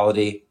virtual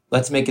reality,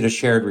 let's make it a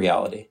shared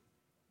reality.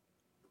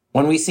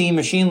 When we see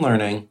machine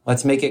learning,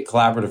 let's make it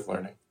collaborative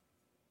learning.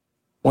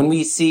 When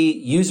we see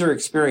user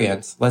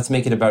experience, let's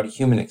make it about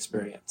human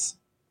experience.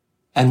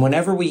 And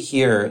whenever we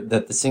hear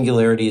that the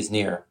singularity is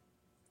near,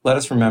 let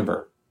us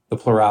remember the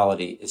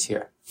plurality is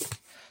here.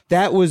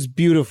 That was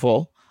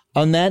beautiful.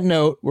 On that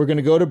note, we're going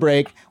to go to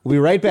break. We'll be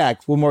right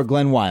back with more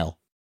Glen Weyl.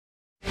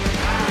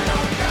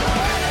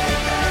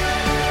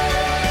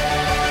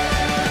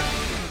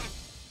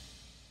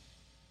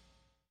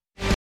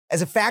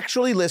 As a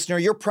Factually listener,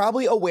 you're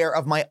probably aware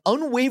of my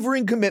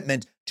unwavering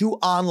commitment to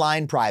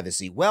online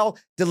privacy. Well,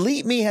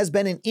 Delete Me has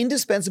been an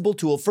indispensable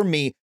tool for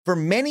me for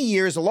many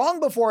years,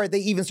 long before they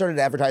even started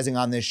advertising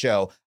on this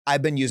show.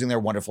 I've been using their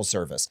wonderful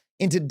service.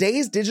 In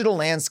today's digital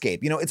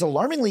landscape, it's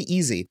alarmingly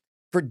easy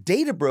for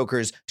data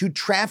brokers to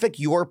traffic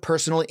your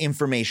personal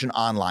information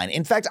online.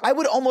 In fact, I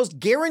would almost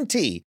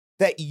guarantee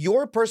that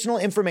your personal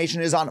information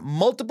is on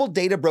multiple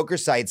data broker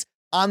sites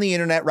on the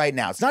internet right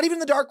now. It's not even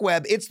the dark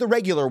web, it's the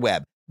regular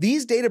web.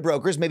 These data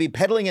brokers may be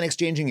peddling and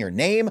exchanging your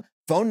name,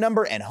 phone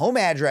number, and home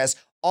address,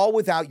 all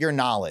without your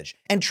knowledge.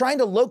 And trying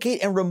to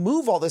locate and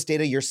remove all this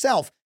data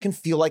yourself can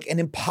feel like an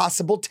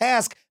impossible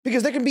task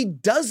because there can be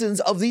dozens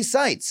of these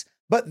sites.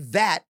 But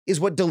that is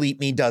what Delete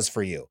Me does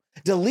for you.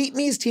 Delete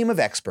Me's team of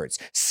experts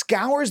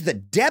scours the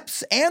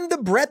depths and the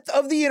breadth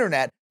of the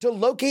internet to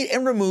locate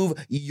and remove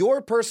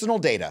your personal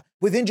data.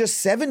 Within just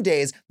 7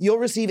 days, you'll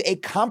receive a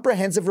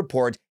comprehensive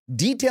report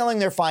detailing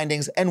their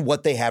findings and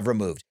what they have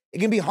removed. It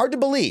can be hard to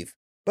believe,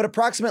 but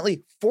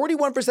approximately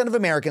 41% of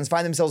Americans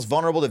find themselves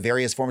vulnerable to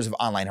various forms of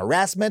online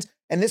harassment,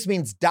 and this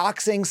means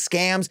doxing,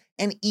 scams,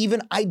 and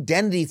even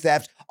identity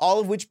theft, all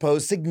of which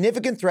pose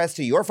significant threats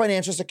to your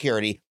financial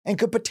security and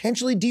could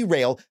potentially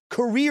derail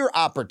career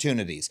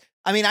opportunities.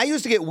 I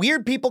used to get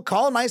weird people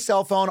calling my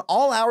cell phone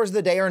all hours of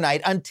the day or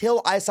night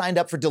until I signed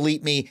up for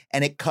Delete Me,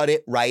 and it cut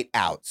it right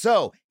out.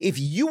 So if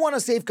you want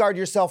to safeguard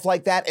yourself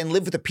like that and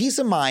live with the peace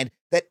of mind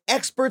that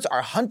experts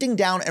are hunting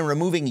down and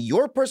removing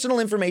your personal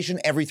information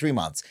every 3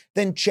 months,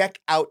 then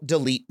check out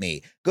Delete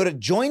Me. Go to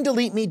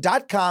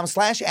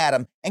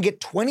joindeleteme.com/Adam and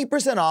get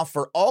 20% off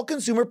for all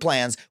consumer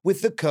plans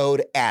with the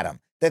code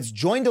Adam. That's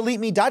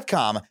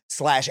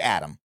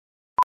joindeleteme.com/Adam.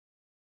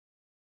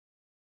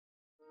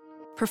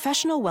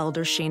 Professional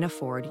welder Shayna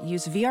Ford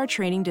used VR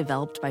training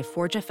developed by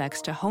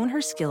ForgeFX to hone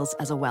her skills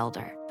as a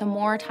welder. The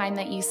more time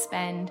that you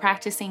spend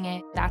practicing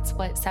it, that's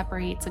what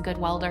separates a good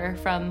welder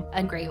from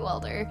a great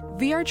welder.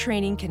 VR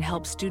training can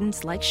help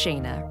students like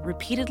Shayna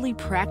repeatedly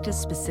practice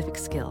specific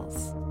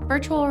skills.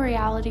 Virtual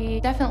reality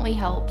definitely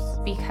helps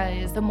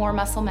because the more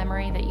muscle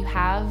memory that you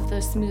have,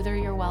 the smoother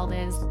your weld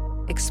is.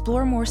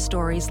 Explore more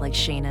stories like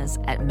Shayna's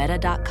at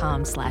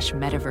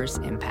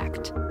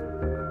meta.com/metaverseimpact.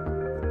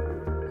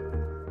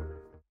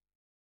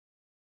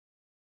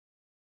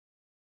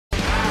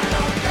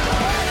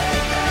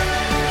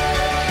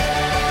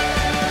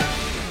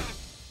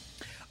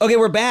 Okay,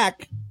 we're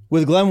back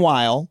with Glen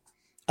Weyl.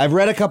 I've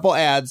read a couple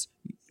ads.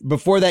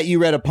 Before that, you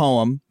read a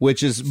poem,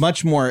 which is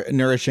much more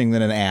nourishing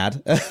than an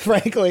ad,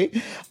 frankly.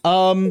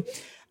 I'm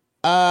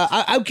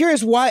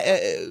curious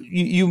why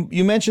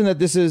you mentioned that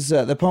this is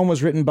the poem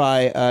was written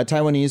by a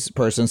Taiwanese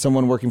person,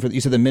 someone working for,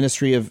 you said, the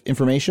Ministry of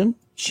Information?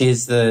 She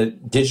is the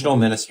digital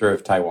minister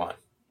of Taiwan.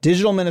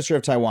 Digital minister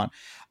of Taiwan.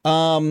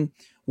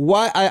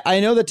 Why? I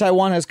know that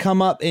Taiwan has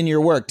come up in your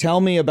work.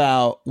 Tell me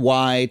about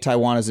why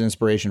Taiwan is an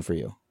inspiration for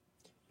you.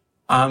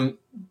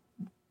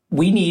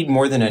 We need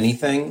more than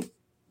anything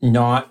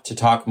not to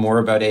talk more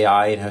about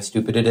AI and how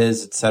stupid it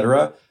is, et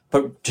cetera,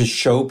 but to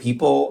show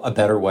people a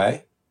better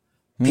way.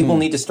 People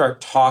need to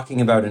start talking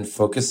about and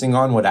focusing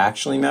on what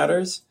actually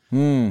matters.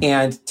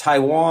 And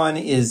Taiwan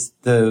is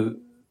the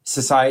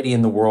society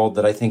in the world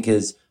that I think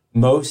is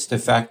most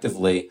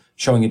effectively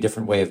showing a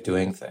different way of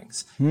doing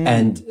things.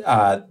 And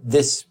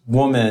this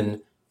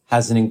woman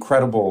has an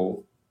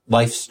incredible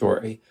life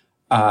story.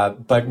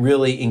 But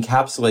really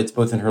encapsulates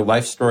both in her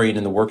life story and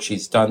in the work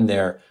she's done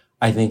there,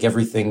 I think,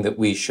 everything that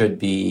we should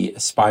be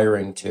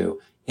aspiring to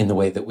in the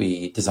way that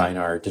we design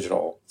our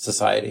digital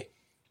society.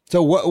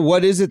 So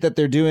what is it that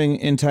they're doing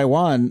in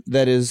Taiwan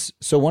that is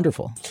so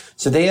wonderful?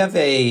 So they have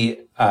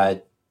a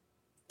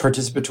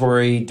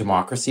participatory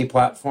democracy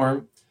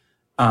platform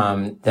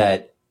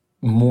that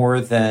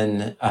more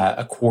than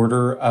a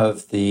quarter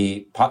of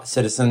the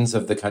citizens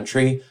of the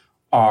country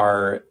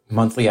are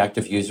monthly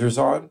active users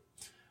on,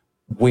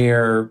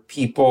 where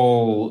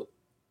people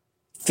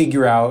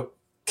figure out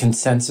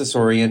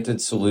consensus-oriented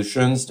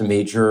solutions to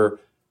major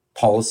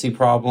policy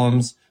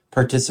problems,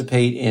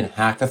 participate in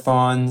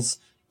hackathons,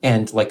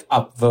 and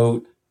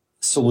upvote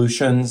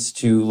solutions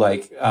to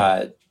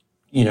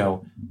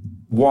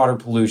water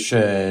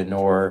pollution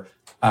or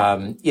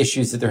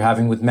issues that they're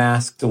having with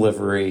mask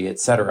delivery, et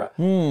cetera.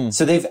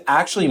 So they've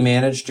actually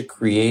managed to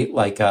create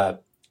a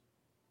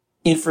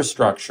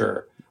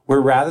infrastructure where,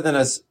 rather than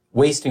us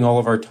wasting all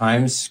of our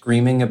time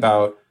screaming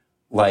about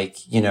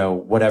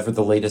whatever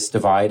the latest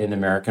divide in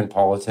American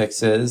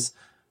politics is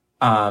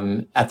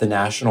at the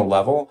national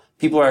level,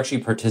 people are actually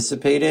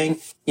participating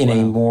in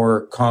a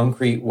more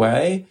concrete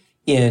way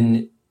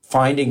in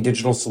finding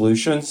digital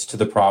solutions to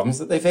the problems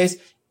that they face.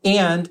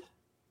 And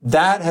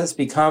that has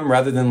become,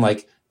 rather than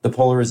the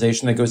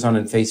polarization that goes on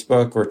in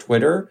Facebook or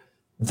Twitter,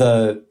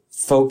 the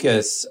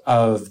focus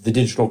of the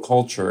digital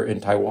culture in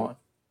Taiwan.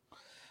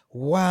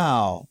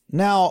 Wow.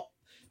 Now,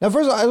 first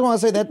of all, I just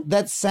want to say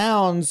that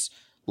sounds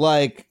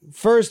like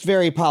first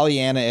very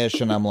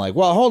Pollyanna-ish, and I'm like,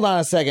 well, hold on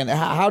a second.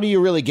 How do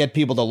you really get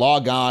people to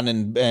log on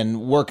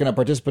and work in a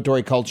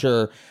participatory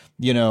culture,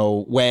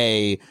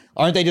 way?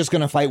 Aren't they just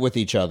going to fight with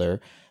each other?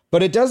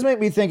 But it does make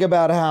me think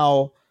about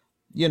how,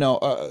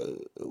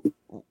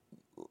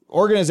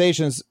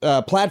 organizations,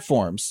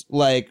 platforms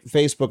like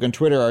Facebook and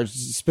Twitter are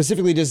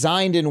specifically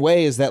designed in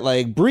ways that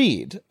like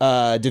breed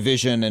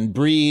division and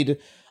breed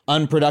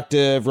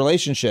unproductive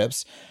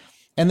relationships.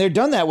 And they're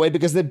done that way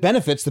because it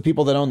benefits the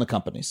people that own the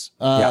companies.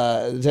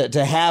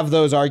 To have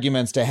those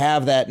arguments, to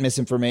have that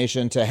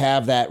misinformation, to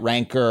have that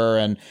rancor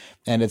and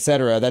et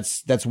cetera.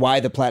 That's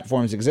why the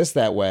platforms exist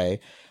that way.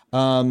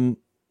 And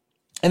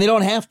they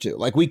don't have to.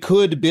 Like, we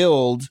could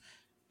build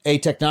a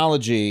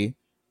technology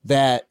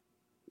that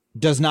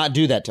does not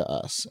do that to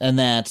us, and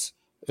that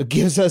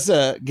gives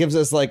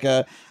us like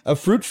a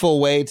fruitful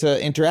way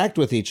to interact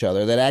with each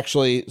other that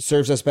actually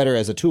serves us better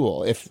as a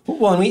tool.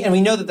 And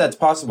we know that that's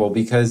possible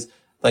because,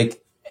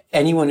 like,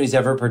 anyone who's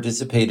ever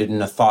participated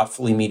in a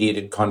thoughtfully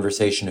mediated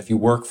conversation, if you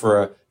work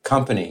for a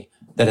company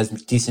that has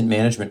decent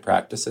management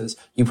practices,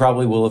 you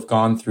probably will have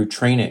gone through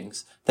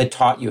trainings that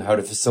taught you how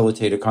to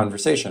facilitate a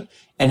conversation.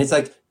 And it's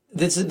like,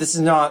 this is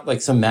not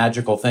like some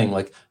magical thing.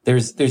 Like,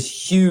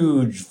 there's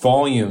huge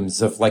volumes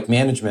of like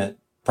management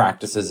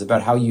practices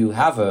about how you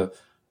have a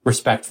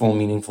respectful,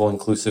 meaningful,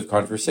 inclusive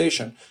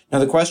conversation. Now,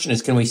 the question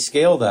is, can we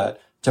scale that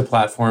to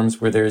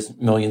platforms where there's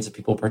millions of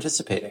people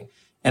participating?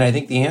 And I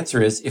think the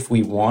answer is, if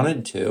we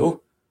wanted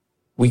to,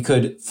 we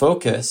could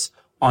focus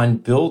on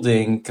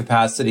building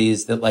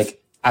capacities that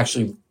like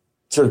actually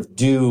sort of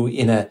do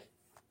in a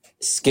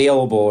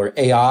scalable or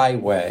AI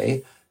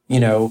way,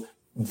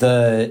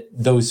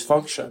 those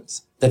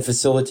functions that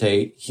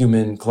facilitate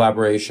human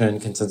collaboration,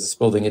 consensus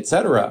building, et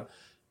cetera.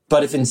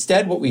 But if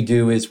instead what we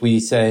do is we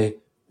say,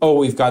 oh,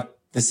 we've got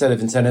this set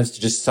of incentives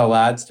to just sell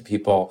ads to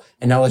people,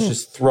 and now let's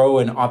just throw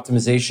an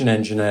optimization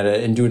engine at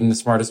it and do it in the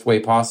smartest way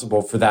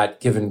possible for that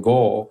given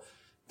goal,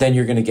 then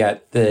you're going to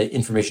get the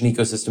information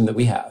ecosystem that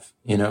we have,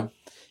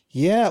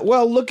 Yeah.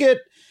 Well, look at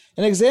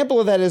an example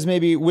of that is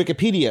maybe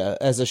Wikipedia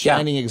as a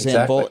shining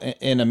example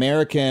in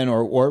American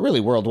or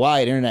really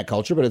worldwide internet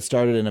culture, but it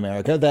started in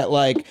America, that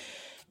like,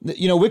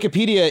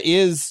 Wikipedia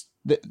is,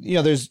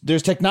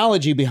 there's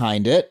technology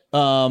behind it,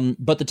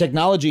 but the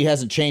technology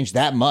hasn't changed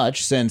that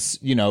much since,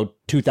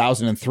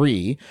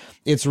 2003.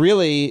 It's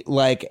really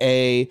like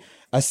a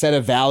set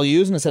of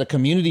values and a set of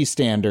community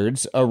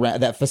standards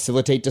that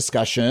facilitate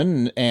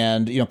discussion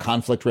and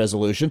conflict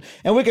resolution.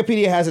 And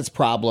Wikipedia has its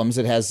problems.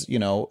 It has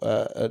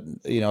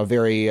a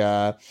very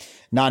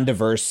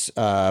non-diverse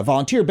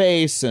volunteer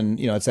base and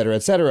et cetera,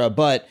 et cetera.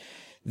 But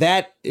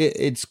that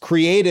it's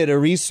created a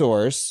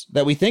resource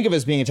that we think of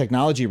as being a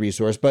technology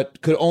resource,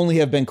 but could only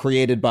have been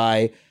created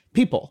by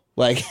people.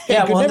 Like,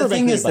 the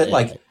thing is that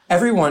like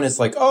everyone is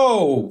like,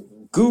 oh,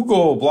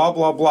 Google, blah,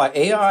 blah, blah,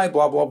 AI,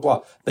 blah, blah,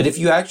 blah. But if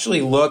you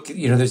actually look,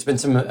 there's been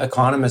some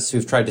economists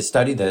who've tried to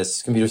study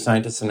this, computer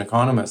scientists and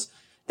economists.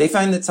 They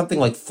find that something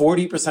like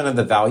 40% of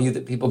the value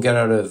that people get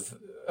out of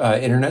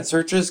internet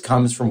searches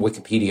comes from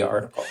Wikipedia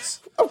articles.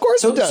 Of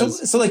course it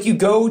does. So like you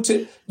go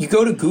to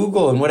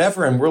Google and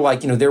whatever, and we're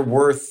like, they're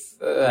worth,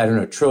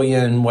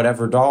 trillion,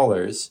 whatever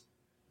dollars.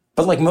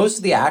 But like most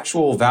of the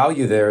actual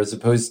value there, as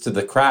opposed to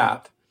the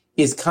crap,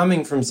 is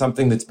coming from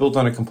something that's built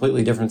on a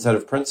completely different set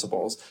of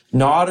principles,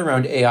 not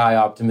around AI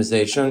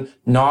optimization,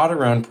 not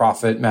around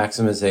profit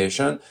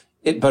maximization,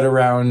 but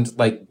around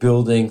like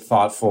building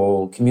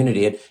thoughtful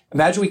community. And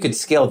imagine we could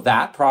scale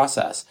that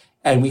process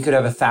and we could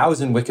have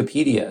 1,000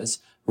 Wikipedias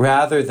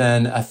rather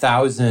than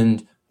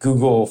 1,000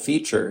 Google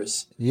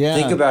features. Yeah.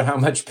 Think about how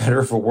much better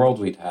of a world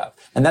we'd have.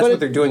 And that's what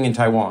they're doing in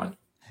Taiwan.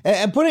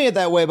 And putting it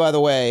that way, by the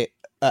way,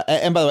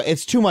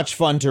 it's too much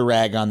fun to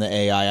rag on the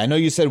AI. I know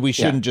you said we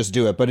shouldn't just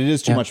do it, but it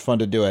is too much fun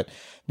to do it.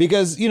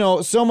 Because,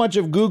 so much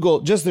of Google,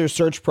 just their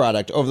search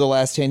product over the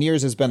last 10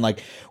 years has been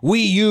like, we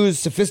use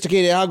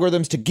sophisticated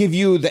algorithms to give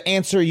you the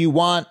answer you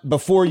want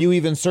before you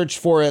even search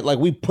for it. Like,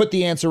 we put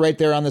the answer right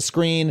there on the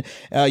screen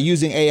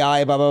using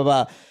AI, blah, blah,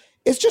 blah.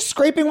 It's just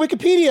scraping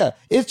Wikipedia.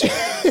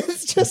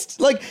 It's just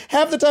like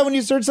half the time when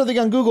you search something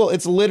on Google,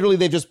 it's literally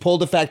they've just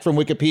pulled a fact from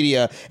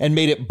Wikipedia and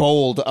made it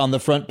bold on the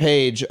front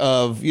page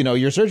of,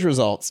 your search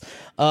results.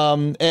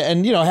 And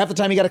half the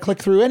time you got to click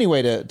through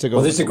anyway to go.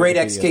 Well, there's a great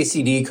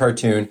XKCD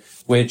cartoon,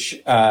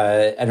 which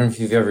I don't know if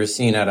you've ever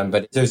seen, Adam,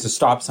 but there's a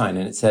stop sign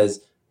and it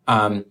says,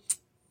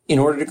 in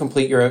order to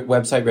complete your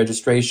website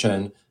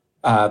registration,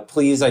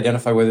 please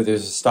identify whether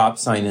there's a stop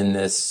sign in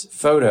this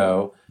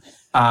photo.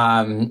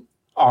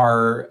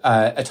 Our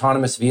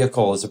autonomous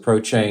vehicle is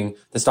approaching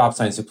the stop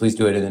sign, so please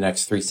do it in the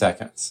next 3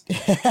 seconds.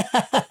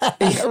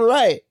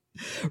 Right.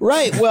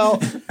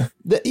 Well,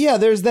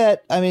 there's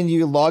that. I mean,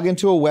 you log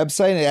into a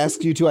website and it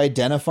asks you to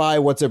identify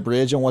what's a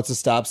bridge and what's a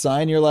stop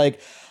sign. You're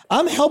like,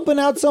 I'm helping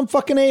out some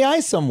fucking AI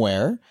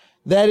somewhere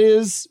that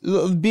is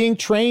being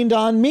trained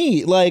on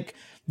me. Like,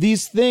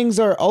 these things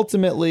are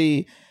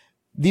ultimately...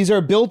 These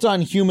are built on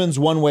humans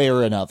one way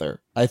or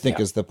another, I think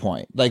is the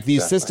point. Like,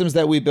 these systems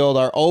that we build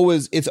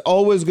it's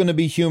always going to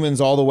be humans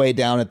all the way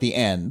down at the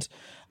end.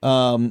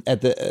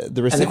 at the And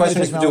the recipient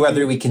question is technology.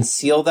 whether we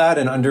conceal that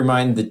and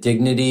undermine the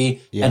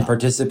dignity Yeah. and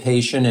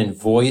participation and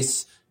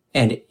voice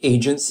and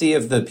agency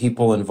of the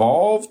people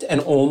involved,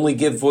 and only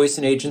give voice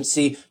and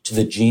agency to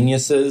the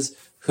geniuses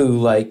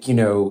who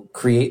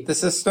create the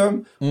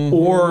system.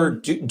 Or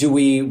do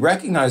we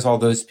recognize all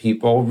those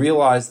people,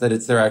 realize that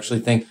it's their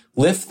actually thing,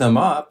 lift them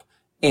up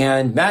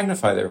and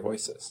magnify their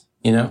voices,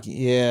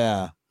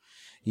 Yeah.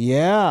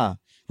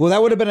 Well,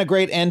 that would have been a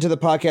great end to the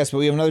podcast, but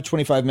we have another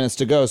 25 minutes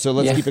to go. So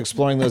let's keep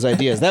exploring those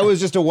ideas. That was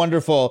just a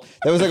wonderful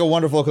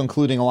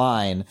concluding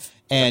line.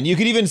 And you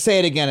could even say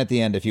it again at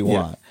the end if you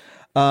want.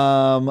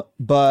 Are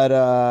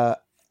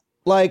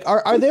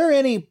there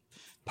any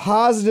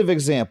positive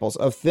examples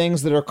of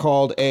things that are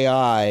called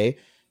AI,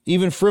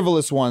 even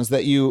frivolous ones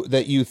that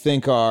you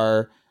think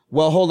are,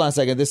 well, hold on a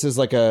second, this is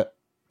like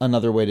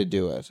another way to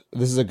do it.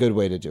 This is a good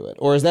way to do it.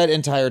 Or is that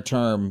entire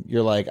term,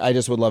 you're like, I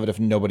just would love it if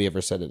nobody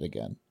ever said it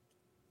again?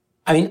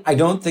 I mean, I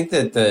don't think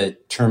that the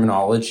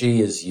terminology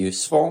is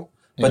useful,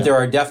 but there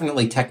are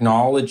definitely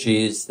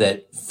technologies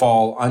that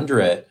fall under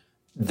it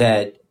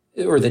that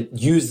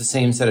use the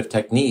same set of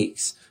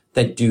techniques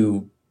that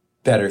do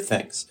better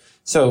things.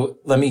 So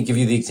let me give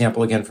you the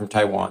example again from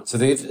Taiwan. So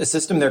they have a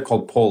system there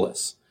called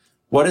Polis.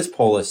 What does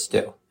Polis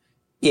do?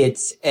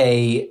 It's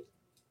a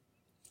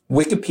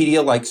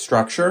Wikipedia-like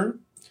structure,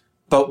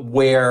 but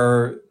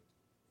where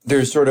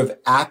there's sort of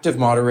active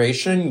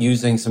moderation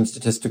using some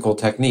statistical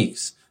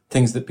techniques,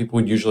 things that people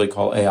would usually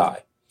call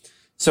AI.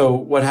 So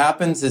what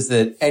happens is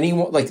that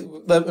anyone,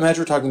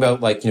 imagine we're talking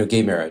about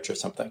gay marriage or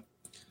something.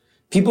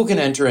 People can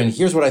enter in,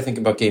 here's what I think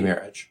about gay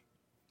marriage,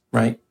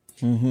 right?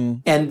 Mm-hmm.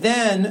 And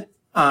then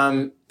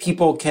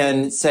people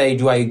can say,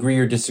 do I agree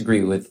or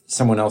disagree with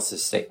someone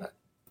else's statement?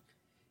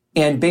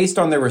 And based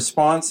on their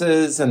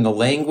responses and the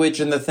language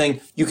and the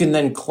thing, you can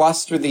then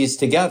cluster these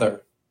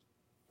together.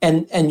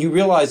 And you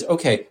realize,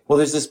 okay, well,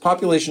 there's this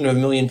population of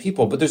 1 million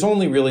people, but there's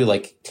only really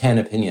 10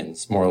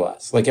 opinions, more or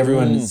less.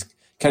 Everyone's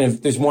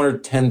there's 1 or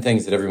 10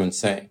 things that everyone's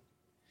saying.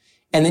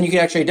 And then you can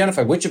actually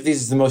identify which of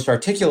these is the most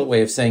articulate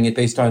way of saying it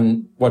based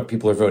on what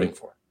people are voting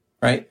for,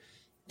 right?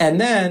 And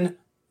then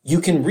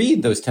you can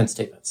read those 10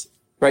 statements,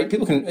 right?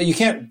 You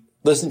can't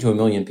listen to 1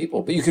 million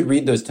people, but you could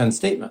read those 10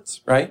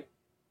 statements, right?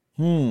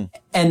 And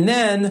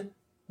then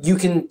you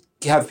can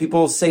have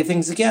people say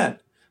things again.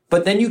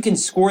 But then you can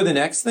score the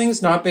next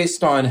things, not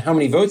based on how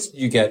many votes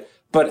did you get,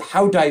 but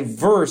how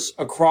diverse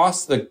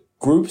across the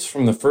groups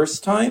from the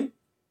first time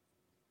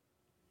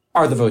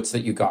are the votes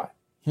that you got.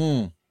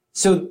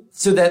 So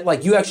that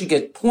you actually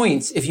get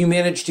points if you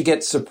manage to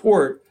get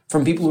support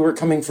from people who are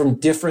coming from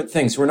different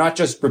things. We're not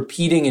just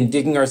repeating and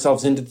digging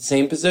ourselves into the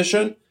same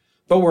position,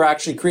 but we're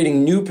actually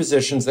creating new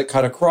positions that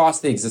cut across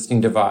the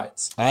existing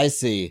divides. I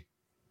see.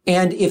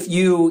 And if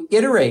you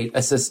iterate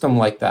a system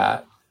like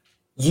that,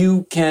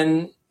 you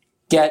can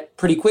get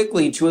pretty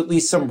quickly to at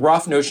least some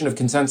rough notion of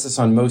consensus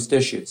on most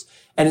issues.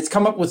 And it's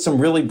come up with some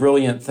really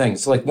brilliant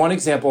things. So one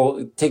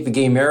example, take the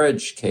gay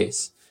marriage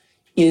case,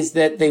 is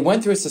that they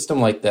went through a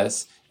system like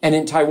this. And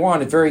in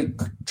Taiwan, a very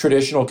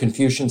traditional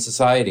Confucian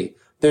society,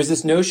 there's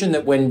this notion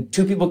that when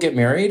 2 people get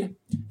married,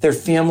 their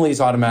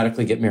families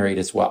automatically get married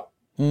as well.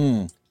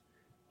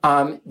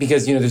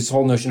 Because, there's this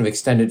whole notion of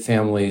extended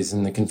families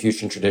in the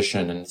Confucian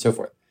tradition and so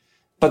forth.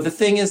 But the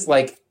thing is,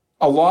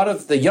 a lot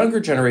of the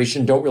younger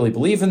generation don't really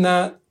believe in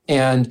that.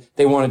 And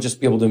they want to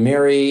just be able to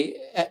marry.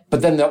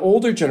 But then the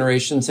older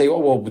generation say, oh,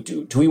 well,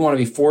 do we want to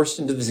be forced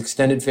into this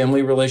extended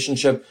family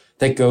relationship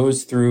that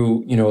goes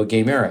through, a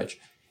gay marriage?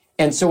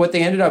 And so what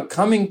they ended up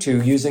coming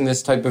to using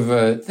this type of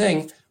a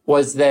thing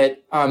was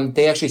that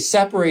they actually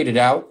separated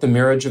out the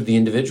marriage of the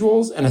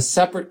individuals and a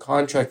separate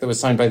contract that was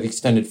signed by the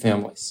extended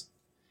families.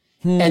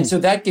 And so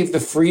that gave the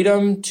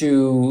freedom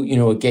to,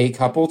 a gay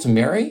couple to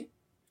marry.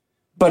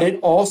 But it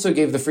also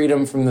gave the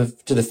freedom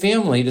to the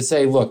family to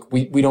say, look,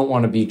 we don't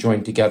want to be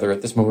joined together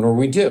at this moment, or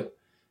we do.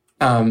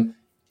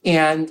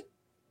 And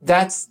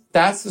that's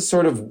the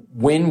sort of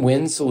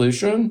win-win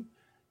solution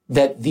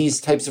that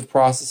these types of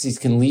processes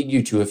can lead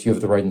you to if you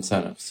have the right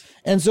incentives.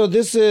 And so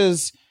this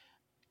is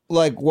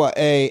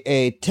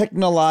a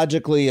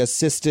technologically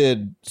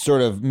assisted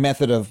sort of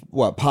method of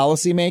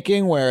policy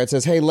making, where it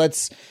says, hey,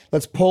 let's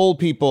poll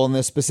people in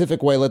this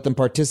specific way, let them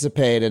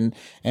participate and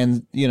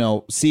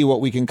see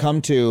what we can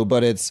come to.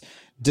 But it's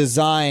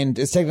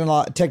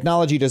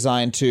technology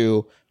designed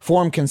to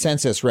form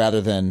consensus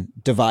rather than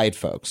divide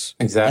folks.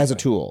 Exactly. As a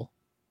tool.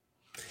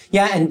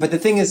 Yeah. But the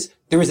thing is,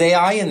 there was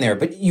AI in there,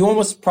 but you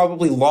almost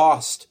probably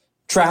lost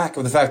track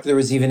of the fact that there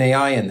was even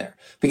AI in there.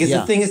 Because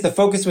the thing is, the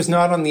focus was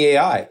not on the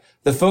AI.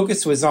 The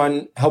focus was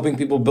on helping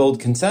people build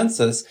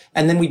consensus.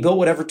 And then we built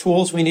whatever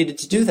tools we needed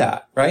to do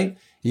that, right?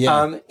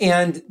 Yeah.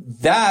 And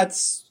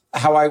that's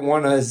how I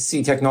want to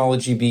see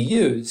technology be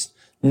used.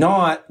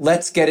 Not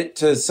let's get it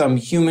to some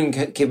human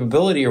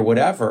capability or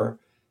whatever,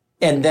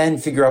 and then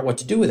figure out what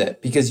to do with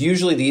it. Because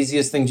usually the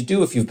easiest thing to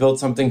do if you've built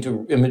something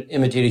to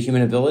imitate a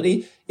human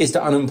ability is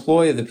to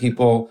unemploy the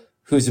people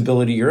whose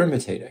ability you're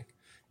imitating.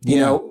 You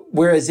know,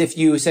 whereas if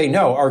you say,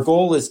 no, our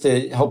goal is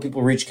to help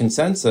people reach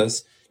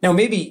consensus, Now,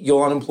 maybe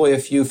you'll unemploy a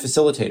few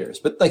facilitators,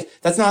 but like,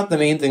 that's not the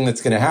main thing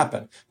that's going to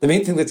happen. The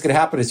main thing that's going to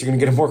happen is you're going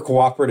to get a more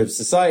cooperative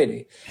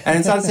society. And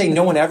it's not saying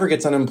no one ever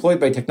gets unemployed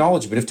by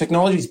technology, but if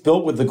technology is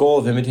built with the goal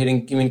of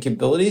imitating human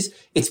capabilities,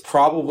 it's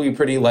probably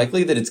pretty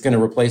likely that it's going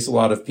to replace a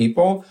lot of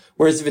people.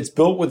 Whereas if it's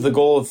built with the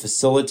goal of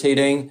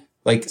facilitating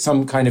like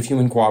some kind of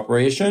human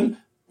cooperation,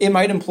 it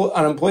might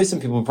unemploy some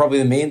people. Probably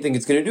the main thing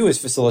it's going to do is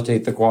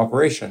facilitate the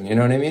cooperation. You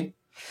know what I mean?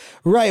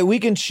 Right. We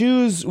can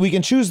choose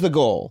the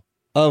goal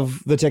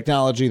of the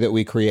technology that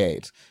we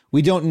create.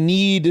 We don't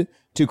need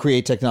to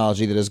create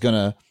technology that is going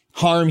to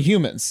harm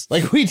humans.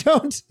 Like we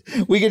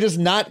could just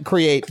not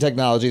create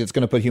technology that's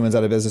going to put humans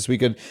out of business. We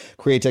could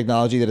create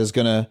technology that is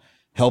going to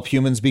help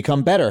humans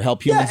become better,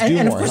 help humans do more.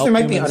 And of course there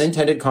might be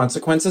unintended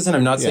consequences. And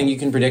I'm not saying you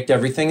can predict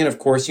everything. And of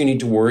course you need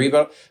to worry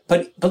about,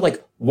 but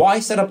like, why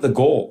set up the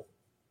goal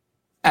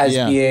as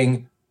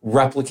being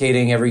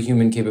replicating every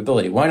human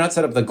capability? Why not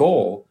set up the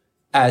goal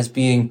as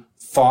being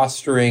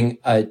fostering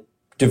a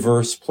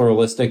diverse,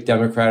 pluralistic,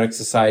 democratic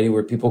society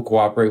where people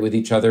cooperate with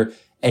each other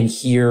and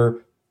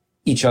hear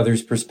each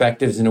other's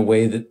perspectives in a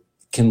way that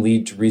can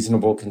lead to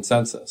reasonable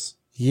consensus?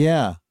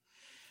 Yeah.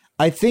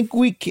 I think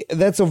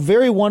that's a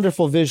very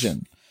wonderful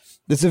vision.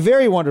 It's a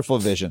very wonderful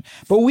vision.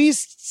 But we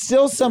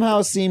still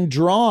somehow seem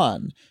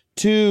drawn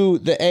to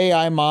the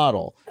AI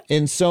model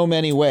in so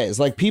many ways.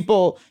 Like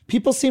people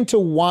seem to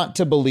want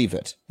to believe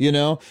it, you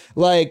know?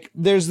 Like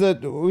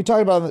we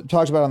talked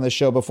about on this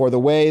show before, the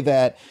way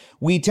that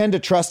we tend to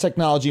trust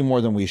technology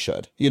more than we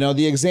should. You know,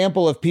 the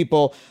example of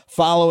people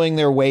following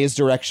their Waze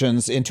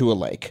directions into a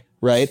lake,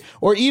 right?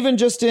 Or even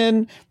just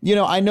in, you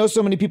know, I know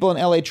so many people in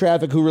LA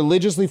traffic who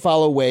religiously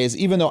follow Waze,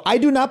 even though I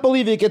do not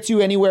believe it gets you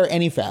anywhere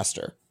any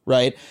faster.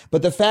 Right.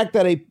 But the fact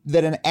that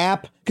an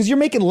app, because you're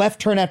making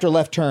left turn after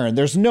left turn,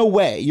 there's no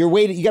way you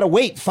got to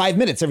wait 5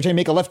 minutes every time you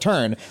make a left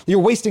turn. You're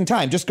wasting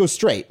time. Just go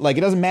straight. Like,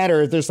 it doesn't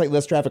matter if there's like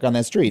less traffic on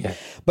that street. Yeah.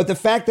 But the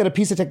fact that a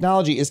piece of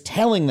technology is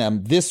telling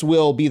them this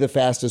will be the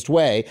fastest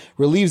way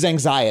relieves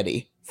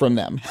anxiety from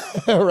them.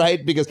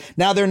 Right. Because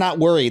now they're not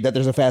worried that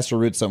there's a faster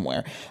route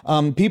somewhere.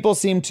 People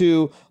seem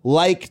to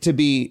like to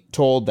be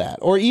told that,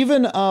 or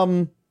even, I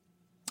don't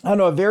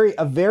know, a very,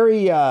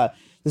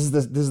 this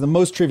is the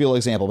most trivial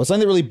example, but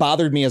something that really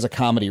bothered me as a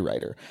comedy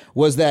writer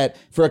was that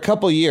for a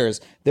couple years,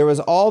 there was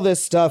all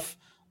this stuff,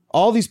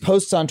 all these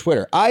posts on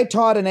Twitter. I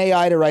taught an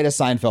AI to write a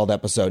Seinfeld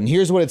episode, and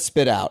here's what it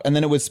spit out. And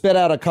then it would spit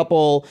out a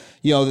couple,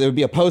 you know, there would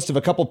be a post of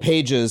a couple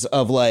pages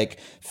of like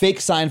fake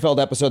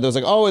Seinfeld episode that was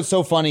like, oh, it's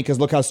so funny because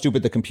look how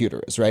stupid the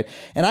computer is, right?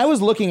 And I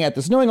was looking at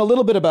this, knowing a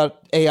little bit about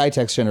AI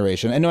text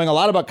generation and knowing a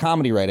lot about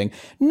comedy writing.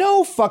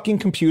 No fucking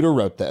computer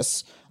wrote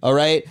this. All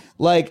right.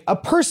 Like, a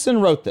person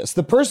wrote this.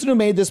 The person who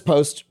made this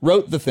post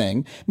wrote the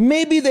thing.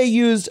 Maybe they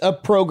used a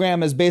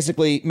program as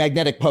basically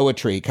magnetic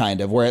poetry, kind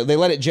of, where they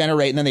let it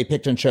generate and then they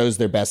picked and chose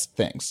their best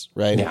things.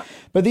 Right. Yeah.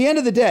 But at the end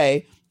of the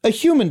day, a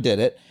human did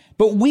it.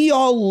 But we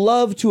all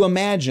love to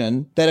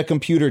imagine that a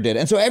computer did.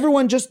 And so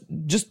everyone just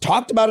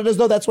talked about it as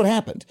though that's what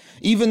happened,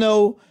 even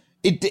though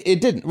it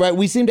didn't, right?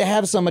 We seem to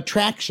have some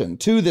attraction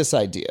to this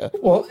idea.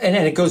 Well, and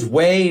it goes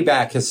way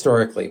back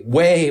historically,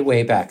 way,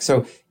 way back.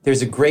 So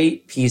there's a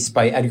great piece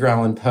by Edgar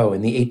Allan Poe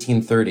in the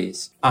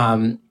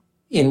 1830s,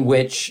 in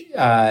which,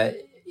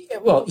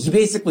 he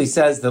basically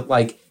says that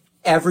like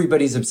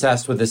everybody's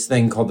obsessed with this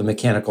thing called the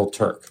Mechanical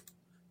Turk.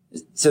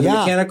 So the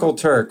Mechanical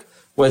Turk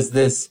was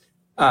this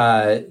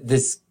person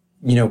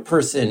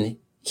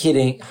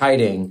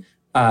hiding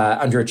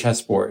under a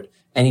chessboard.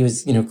 And he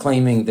was,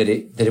 claiming that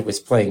it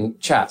was playing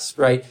chess,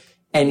 right?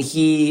 And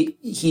I'd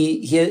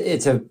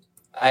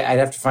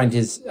have to find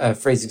his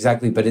phrase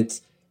exactly, but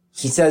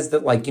he says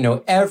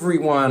that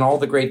everyone, all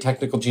the great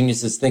technical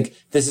geniuses think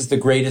this is the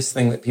greatest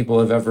thing that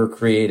people have ever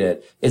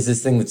created, is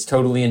this thing that's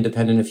totally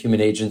independent of human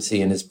agency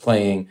and is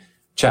playing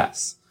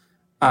chess.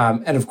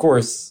 And of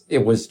course,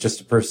 it was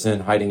just a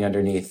person hiding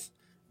underneath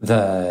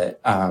the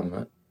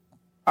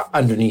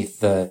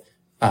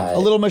a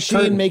little machine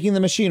curtain. Making the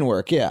machine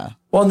work, yeah.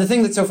 Well, and the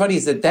thing that's so funny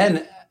is that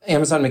then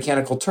Amazon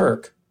Mechanical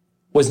Turk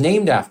was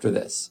named after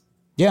this.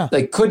 Yeah.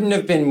 Couldn't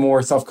have been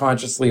more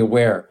self-consciously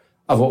aware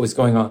of what was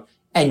going on.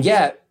 And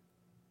yet,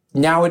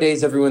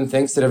 nowadays, everyone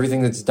thinks that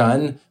everything that's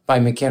done by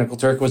Mechanical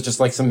Turk was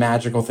just like some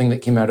magical thing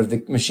that came out of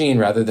the machine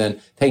rather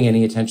than paying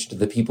any attention to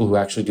the people who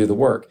actually do the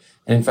work.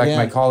 And in fact,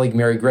 my colleague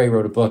Mary Gray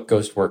wrote a book,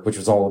 Ghost Work, which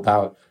was all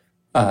about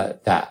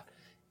that.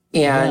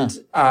 And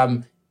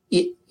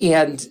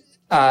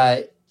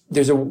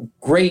there's a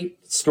great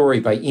story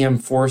by E.M.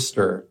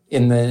 Forster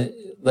in the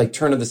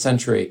turn of the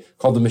century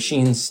called The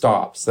Machine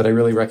Stops that I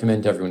really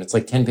recommend to everyone. It's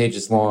 10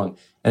 pages long,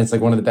 and it's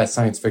one of the best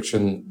science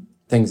fiction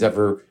things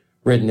ever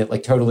written.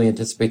 It totally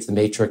anticipates the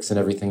Matrix and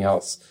everything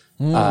else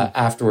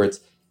afterwards.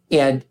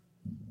 And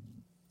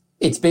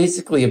it's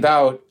basically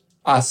about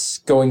us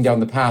going down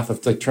the path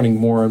of turning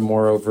more and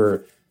more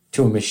over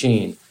to a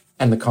machine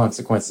and the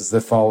consequences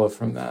that follow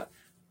from that.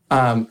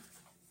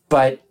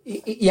 But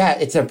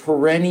it's a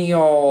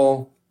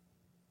perennial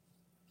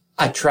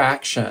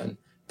attraction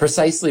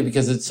precisely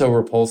because it's so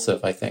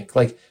repulsive, I think.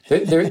 It's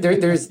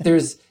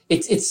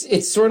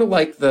sort of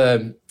like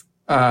the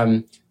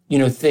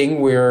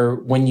thing where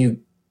when you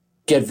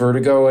get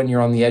vertigo and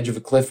you're on the edge of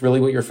a cliff, really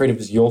what you're afraid of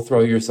is you'll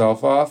throw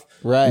yourself off,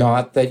 right?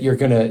 Not that you're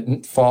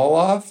going to fall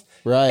off,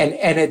 right?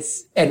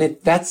 And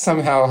that's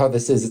somehow how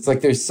this is. It's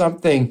like there's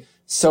something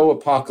so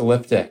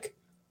apocalyptic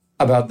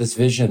about this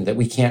vision that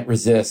we can't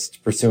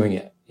resist pursuing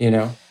it,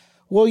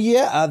 Well,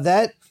 yeah,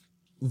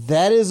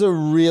 that is a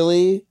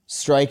really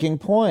striking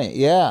point.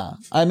 Yeah.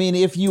 I mean,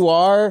 if you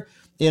are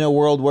in a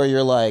world where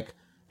you're like,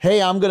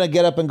 hey, I'm going to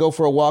get up and go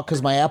for a walk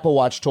because my Apple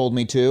Watch told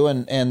me to,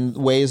 and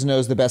Waze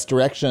knows the best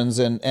directions,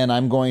 and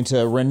I'm going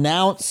to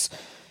renounce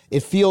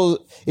if you're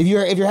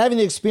having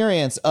the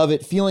experience of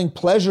it feeling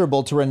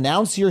pleasurable to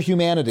renounce your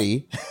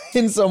humanity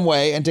in some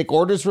way and take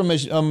orders from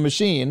a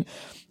machine,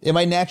 it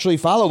might naturally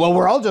follow, well,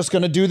 we're all just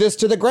going to do this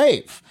to the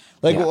grave.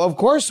 Well, of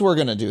course we're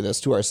going to do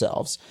this to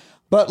ourselves.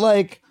 But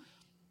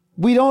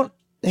we don't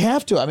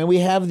have to. I mean, we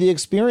have the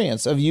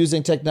experience of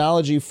using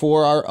technology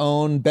for our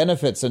own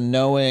benefits and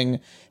knowing,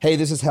 hey,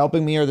 this is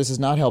helping me or this is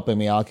not helping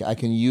me. I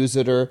can use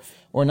it or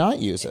not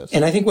use it.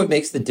 And I think what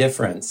makes the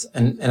difference,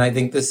 and I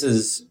think this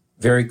is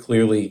very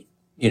clearly,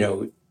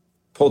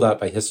 pulled out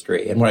by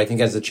history, and what I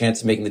think has a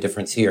chance of making the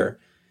difference here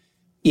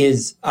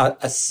is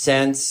a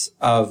sense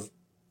of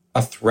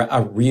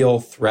a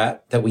real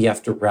threat that we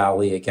have to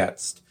rally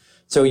against.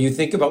 So you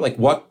think about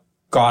what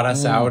got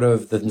us out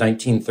of the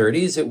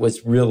 1930s, it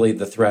was really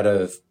the threat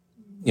of,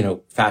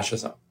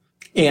 fascism.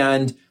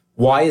 And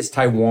why is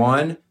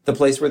Taiwan the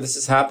place where this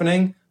is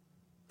happening?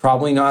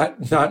 Probably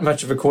not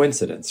much of a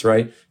coincidence,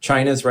 right?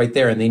 China's right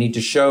there, and they need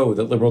to show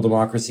that liberal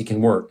democracy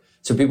can work.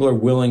 So people are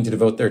willing to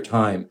devote their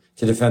time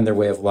to defend their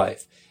way of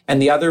life.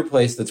 And the other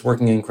place that's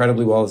working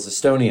incredibly well is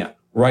Estonia,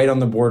 right on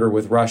the border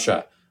with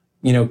Russia,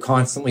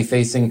 constantly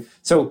facing.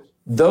 So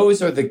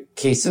those are the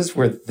cases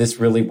where this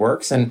really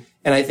works. And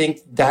I think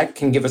that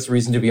can give us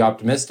reason to be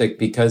optimistic,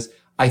 because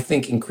I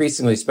think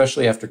increasingly,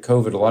 especially after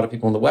COVID, a lot of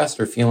people in the West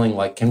are feeling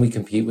like, can we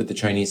compete with the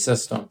Chinese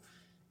system?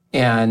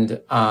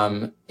 And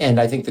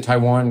I think the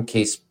Taiwan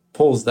case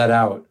pulls that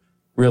out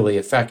really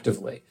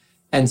effectively.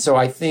 And so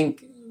I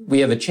think we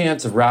have a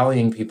chance of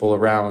rallying people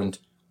around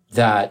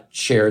that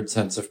shared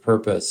sense of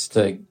purpose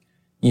to,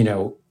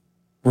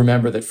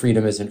 remember that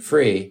freedom isn't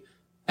free,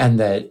 and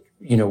that,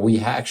 we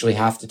actually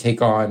have to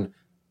take on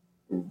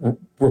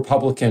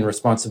Republican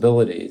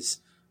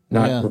responsibilities,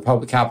 not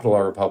capital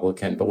R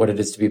Republican, but what it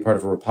is to be part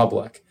of a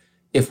republic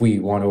if we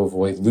want to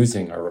avoid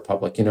losing our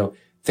republic.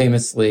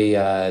 Famously,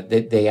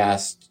 they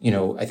asked,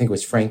 I think it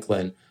was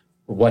Franklin,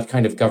 what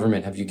kind of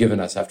government have you given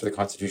us after the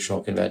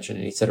Constitutional Convention?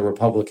 And he said, a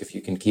republic if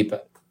you can keep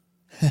it.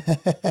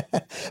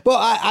 Well,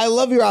 I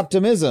love your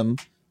optimism.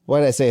 Why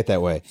did I say it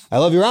that way? I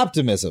love your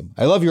optimism.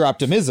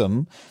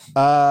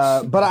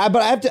 But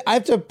I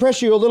have to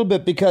press you a little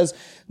bit, because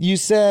you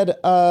said,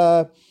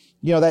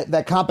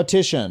 that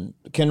competition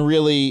can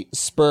really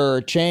spur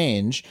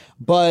change.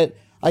 But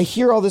I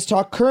hear all this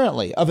talk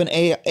currently of an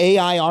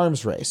AI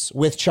arms race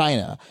with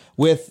China,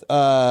 with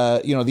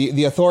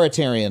the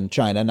authoritarian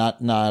China, not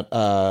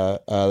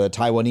the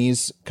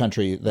Taiwanese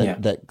country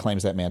that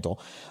claims that mantle,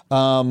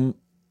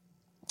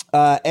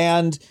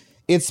 and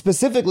it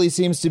specifically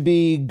seems to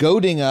be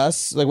goading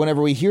us,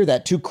 whenever we hear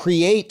that, to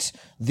create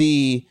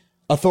the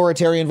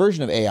authoritarian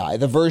version of AI,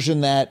 the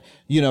version that,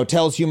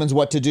 tells humans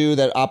what to do,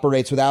 that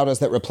operates without us,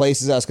 that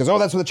replaces us, because,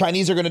 that's what the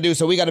Chinese are going to do,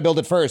 so we got to build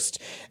it first.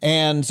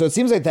 And so it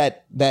seems like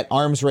that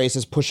arms race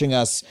is pushing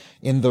us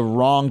in the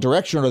wrong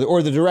direction,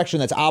 or the direction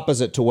that's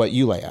opposite to what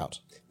you lay out.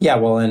 Yeah,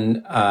 well,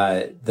 and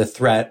the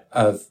threat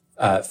of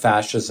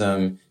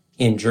fascism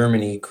in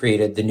Germany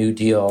created the New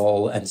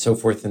Deal and so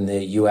forth in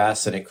the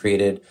US, and it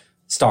created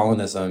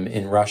Stalinism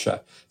in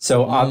Russia.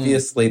 So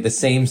obviously the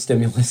same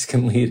stimulus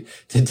can lead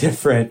to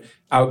different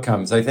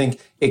outcomes. I think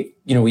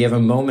we have a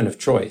moment of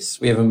choice.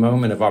 We have a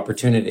moment of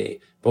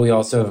opportunity, but we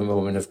also have a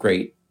moment of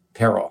great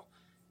peril.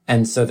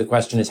 And so the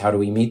question is, how do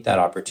we meet that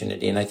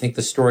opportunity? And I think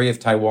the story of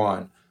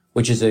Taiwan,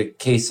 which is a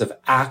case of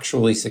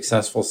actually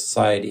successful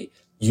society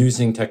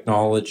using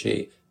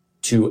technology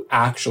to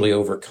actually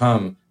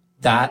overcome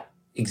that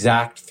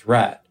exact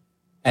threat,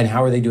 and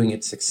how are they doing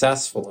it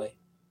successfully?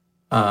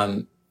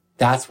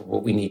 That's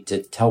what we need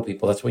to tell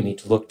people. That's what we need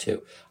to look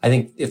to. I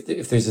think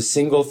if there's a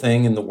single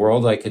thing in the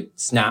world I could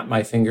snap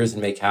my fingers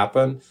and make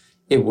happen,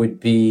 it would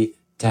be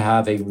to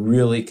have a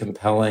really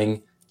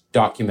compelling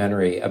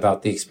documentary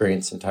about the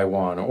experience in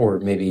Taiwan, or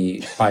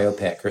maybe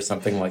biopic or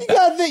something like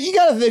that. You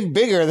got to think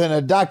bigger than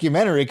a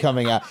documentary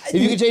coming out.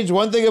 If you could change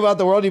one thing about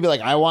the world, you'd be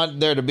like, I want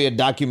there to be a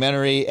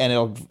documentary, and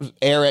it'll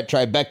air at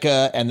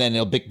Tribeca, and then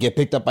it'll get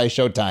picked up by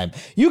Showtime.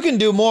 You can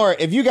do more.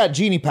 If you got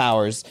genie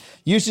powers,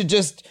 you should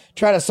just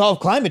try to solve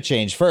climate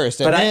change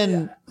first. And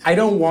then I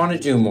don't want to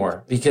do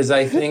more, because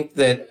I think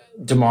that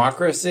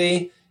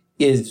democracy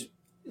is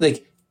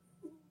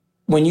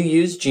when you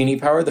use genie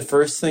power, the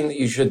first thing that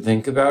you should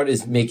think about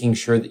is making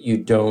sure that you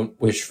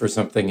don't wish for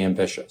something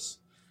ambitious.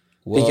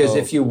 Whoa. Because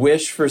if you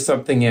wish for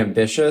something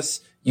ambitious,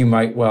 you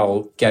might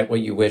well get what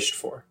you wished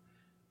for.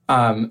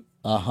 But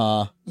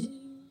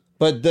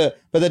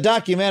the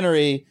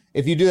documentary,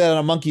 if you do that on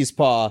a monkey's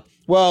paw,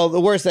 Well,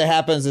 the worst that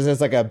happens is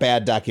it's like a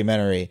bad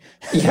documentary.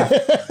 Yeah,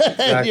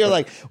 exactly. And you're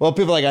like, well,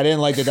 people are like, I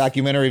didn't like the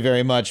documentary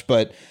very much,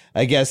 but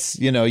I guess,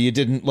 you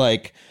didn't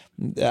like,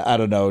 I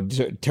don't know,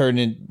 turn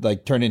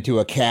into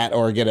a cat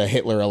or get a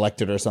Hitler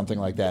elected or something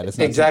like that. It's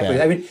not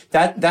exactly. I mean,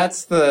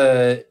 that's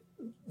the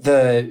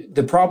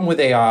problem with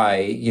AI,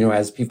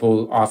 as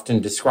people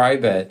often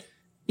describe it,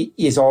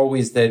 is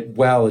always that,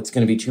 well, it's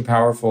going to be too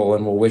powerful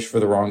and we'll wish for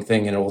the wrong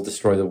thing and it will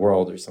destroy the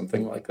world or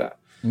something like that.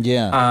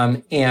 Yeah.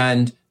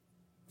 And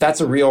that's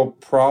a real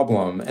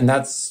problem. And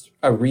that's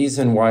a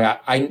reason why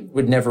I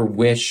would never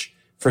wish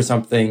for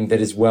something that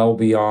is well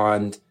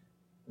beyond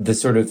the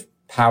sort of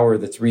power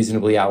that's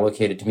reasonably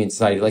allocated to me in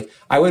society. Like,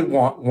 I would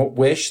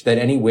wish that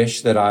any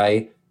wish that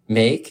I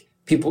make,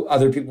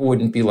 other people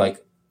wouldn't be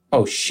like,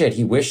 oh shit,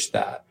 he wished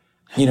that.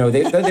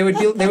 They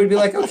would be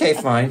like, okay,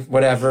 fine,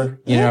 whatever,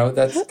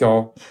 let's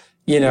go,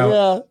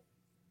 Yeah.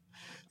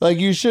 Like,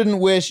 you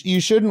shouldn't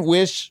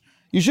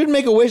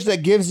make a wish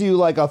that gives you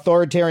like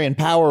authoritarian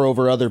power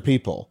over other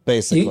people,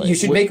 basically. You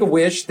should make a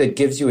wish that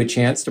gives you a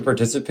chance to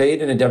participate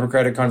in a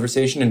democratic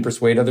conversation and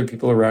persuade other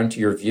people around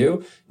to your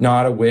view,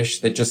 not a wish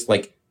that just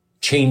like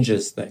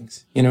changes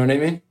things. You know what I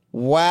mean?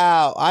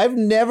 Wow. I've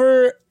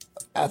never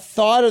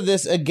thought of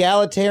this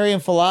egalitarian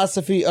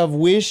philosophy of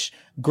wish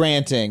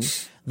granting.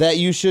 That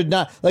you should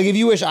not, like, if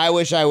you wish I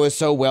was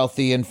so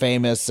wealthy and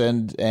famous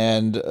and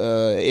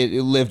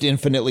it lived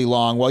infinitely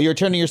long, well, you're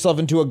turning yourself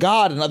into a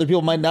god and other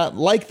people might not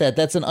like that.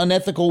 That's an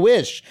unethical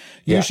wish.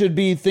 You should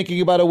be thinking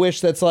about a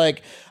wish that's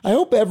like, I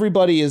hope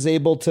everybody is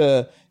able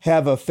to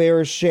have a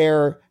fair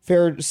say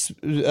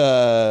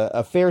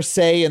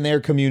in their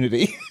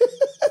community.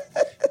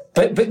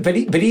 But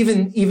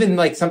even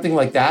like something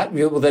like that,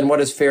 well, then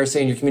what is fair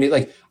say in your community?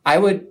 Like, I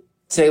would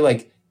say,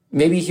 like,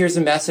 maybe here's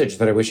a message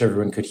that I wish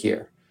everyone could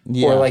hear.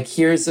 Yeah. Or like,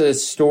 here's a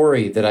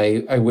story that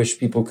I wish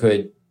people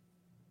could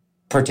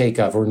partake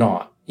of or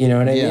not. You know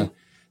what I mean?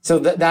 So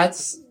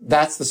that's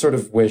the sort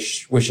of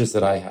wishes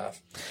that I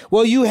have.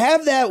 Well, you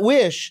have that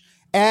wish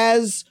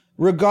as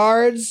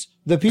regards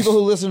the people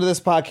who listen to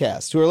this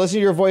podcast, who are listening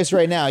to your voice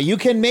right now. You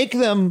can make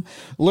them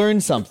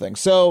learn something.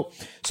 So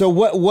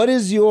what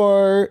is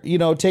your,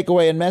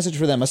 takeaway and message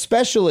for them,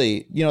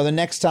 especially, the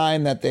next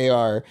time that they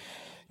are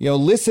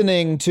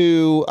listening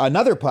to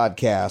another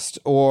podcast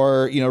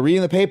or,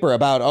 reading the paper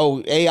about,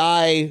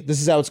 AI,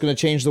 this is how it's going to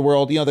change the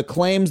world, the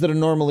claims that are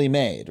normally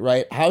made,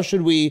 right? How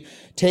should we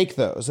take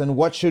those and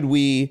what should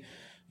we,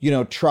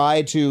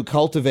 try to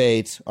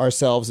cultivate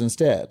ourselves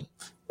instead?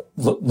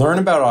 Learn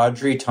about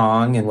Audrey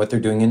Tong and what they're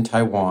doing in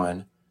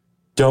Taiwan.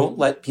 Don't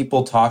let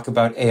people talk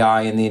about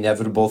AI and the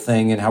inevitable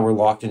thing and how we're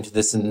locked into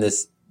this and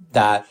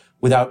that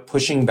without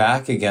pushing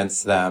back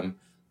against them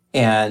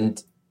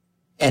and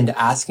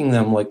asking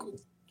them, like,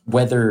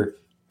 whether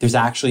there's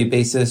actually a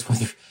basis,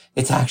 whether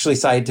it's actually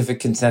scientific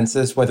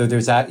consensus, whether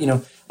there's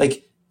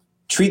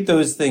treat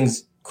those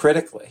things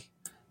critically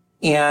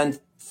and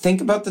think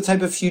about the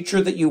type of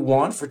future that you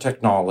want for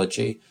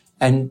technology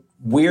and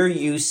where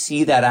you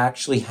see that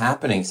actually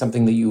happening,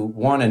 something that you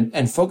want,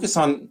 and focus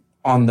on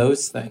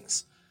those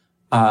things,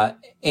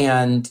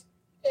 and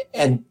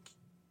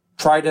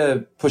try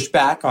to push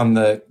back on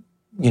the,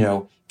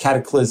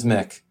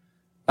 cataclysmic,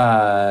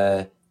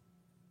 end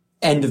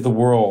of the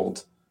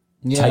world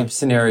type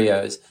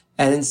scenarios,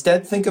 and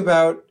instead think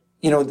about,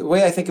 the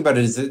way I think about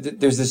it is that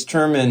there's this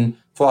term in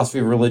philosophy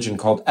of religion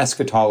called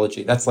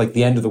eschatology. That's like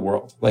the end of the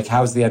world. Like,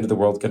 how's the end of the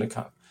world going to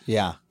come?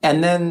 Yeah.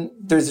 And then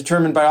there's a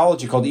term in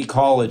biology called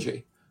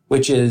ecology,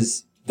 which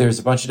is there's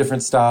a bunch of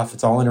different stuff.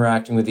 It's all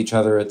interacting with each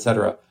other,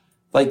 etc.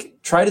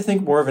 Like, try to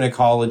think more of an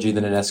ecology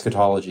than an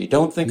eschatology.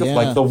 Don't think of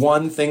like the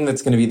one thing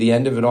that's going to be the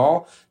end of it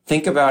all.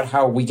 Think about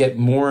how we get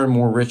more and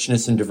more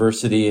richness and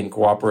diversity and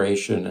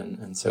cooperation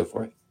and so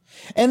forth.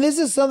 And this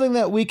is something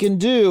that we can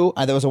do.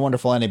 That was a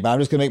wonderful ending, but I'm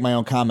just going to make my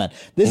own comment.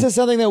 This is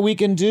something that we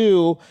can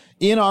do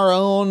in our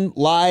own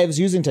lives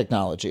using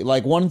technology.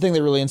 Like, one thing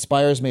that really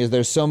inspires me is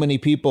there's so many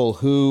people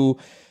who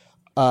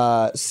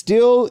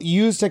still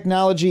use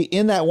technology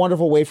in that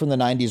wonderful way from the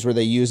 90s where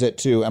they use it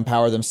to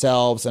empower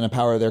themselves and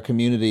empower their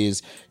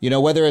communities.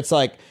 Whether it's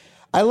like,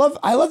 I love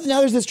now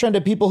there's this trend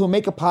of people who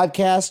make a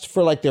podcast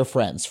for like their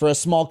friends, for a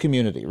small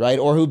community, right?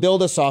 Or who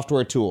build a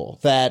software tool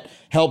that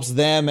helps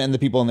them and the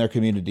people in their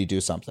community do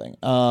something.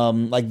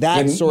 Like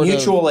that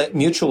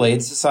mutual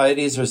aid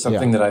societies are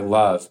something that I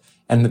love,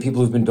 and the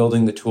people who've been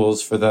building the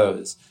tools for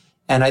those.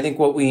 And I think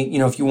what we,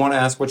 if you want to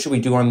ask what should we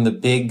do on the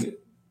big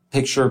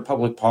picture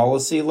public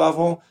policy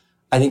level,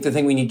 I think the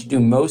thing we need to do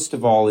most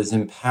of all is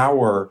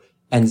empower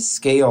and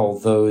scale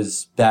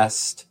those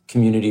best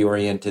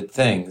community-oriented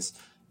things,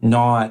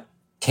 not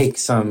take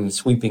some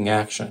sweeping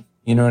action.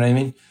 You know what I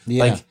mean?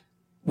 Yeah. Like,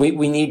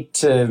 we need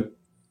to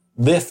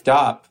lift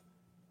up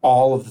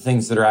all of the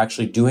things that are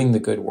actually doing the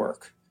good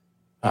work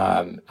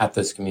at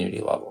those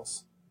community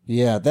levels.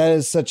 Yeah,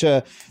 that's such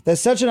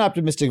an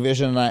optimistic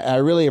vision, and I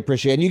really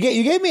appreciate it. And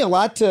you gave me a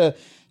lot to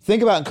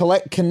think about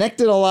and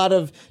connected a lot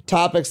of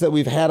topics that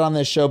we've had on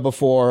this show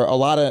before, a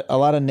lot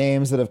of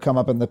names that have come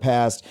up in the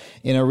past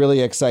in a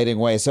really exciting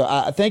way. So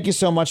thank you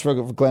so much,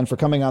 Glen, for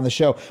coming on the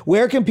show.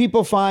 Where can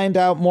people find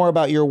out more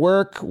about your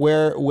work?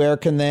 Where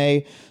can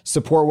they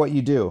support what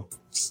you do?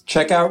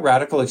 Check out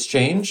Radical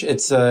Exchange.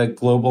 It's a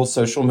global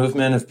social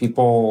movement of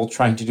people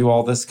trying to do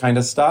all this kind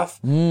of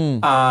stuff.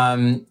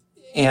 And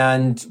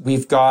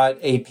we've got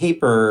a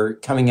paper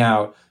coming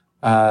out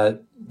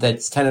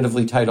that's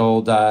tentatively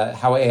titled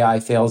How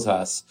AI Fails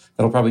Us.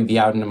 That'll probably be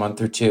out in a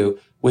month or two,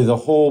 with a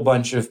whole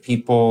bunch of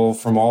people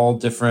from all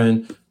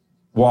different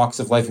walks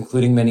of life,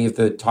 including many of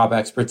the top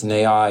experts in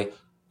AI,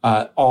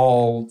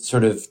 all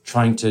sort of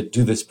trying to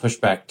do this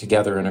pushback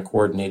together in a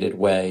coordinated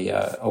way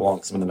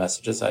along some of the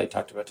messages I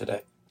talked about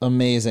today.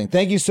 Amazing.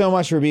 Thank you so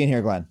much for being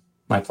here, Glen.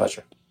 My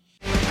pleasure.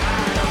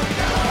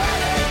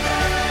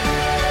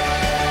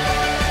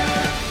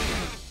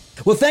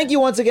 Well, thank you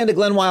once again to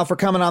Glen Weyl for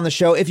coming on the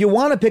show. If you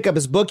want to pick up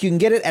his book, you can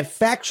get it at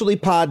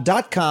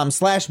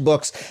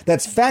factuallypod.com/books.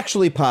 That's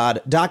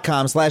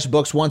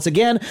factuallypod.com/books. Once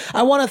again,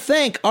 I want to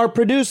thank our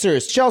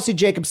producers, Chelsea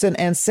Jacobson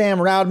and Sam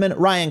Roudman,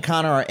 Ryan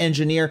Connor, our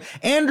engineer,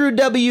 Andrew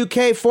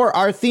WK for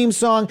our theme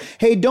song.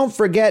 Hey, don't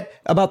forget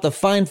about the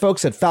fine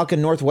folks at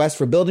Falcon Northwest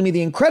for building me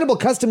the incredible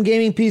custom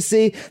gaming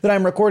PC that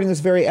I'm recording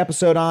this very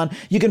episode on.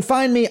 You can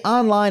find me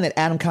online at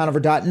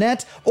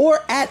adamconover.net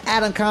or at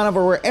Adam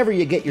Conover, wherever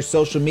you get your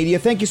social media.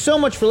 Thank you so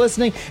much for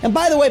listening. And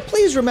by the way,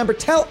 please remember,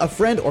 tell a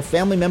friend or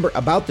family member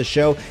about the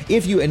show.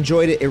 If you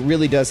enjoyed it, it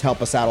really does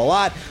help us out a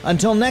lot.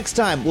 Until next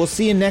time, we'll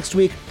see you next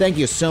week. Thank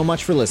you so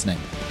much for listening.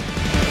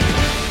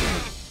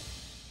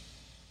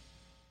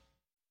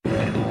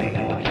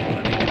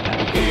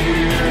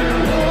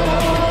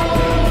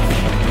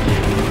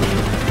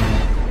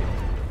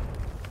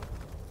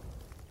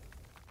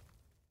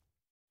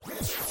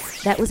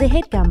 That was a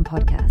HeadGum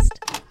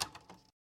podcast.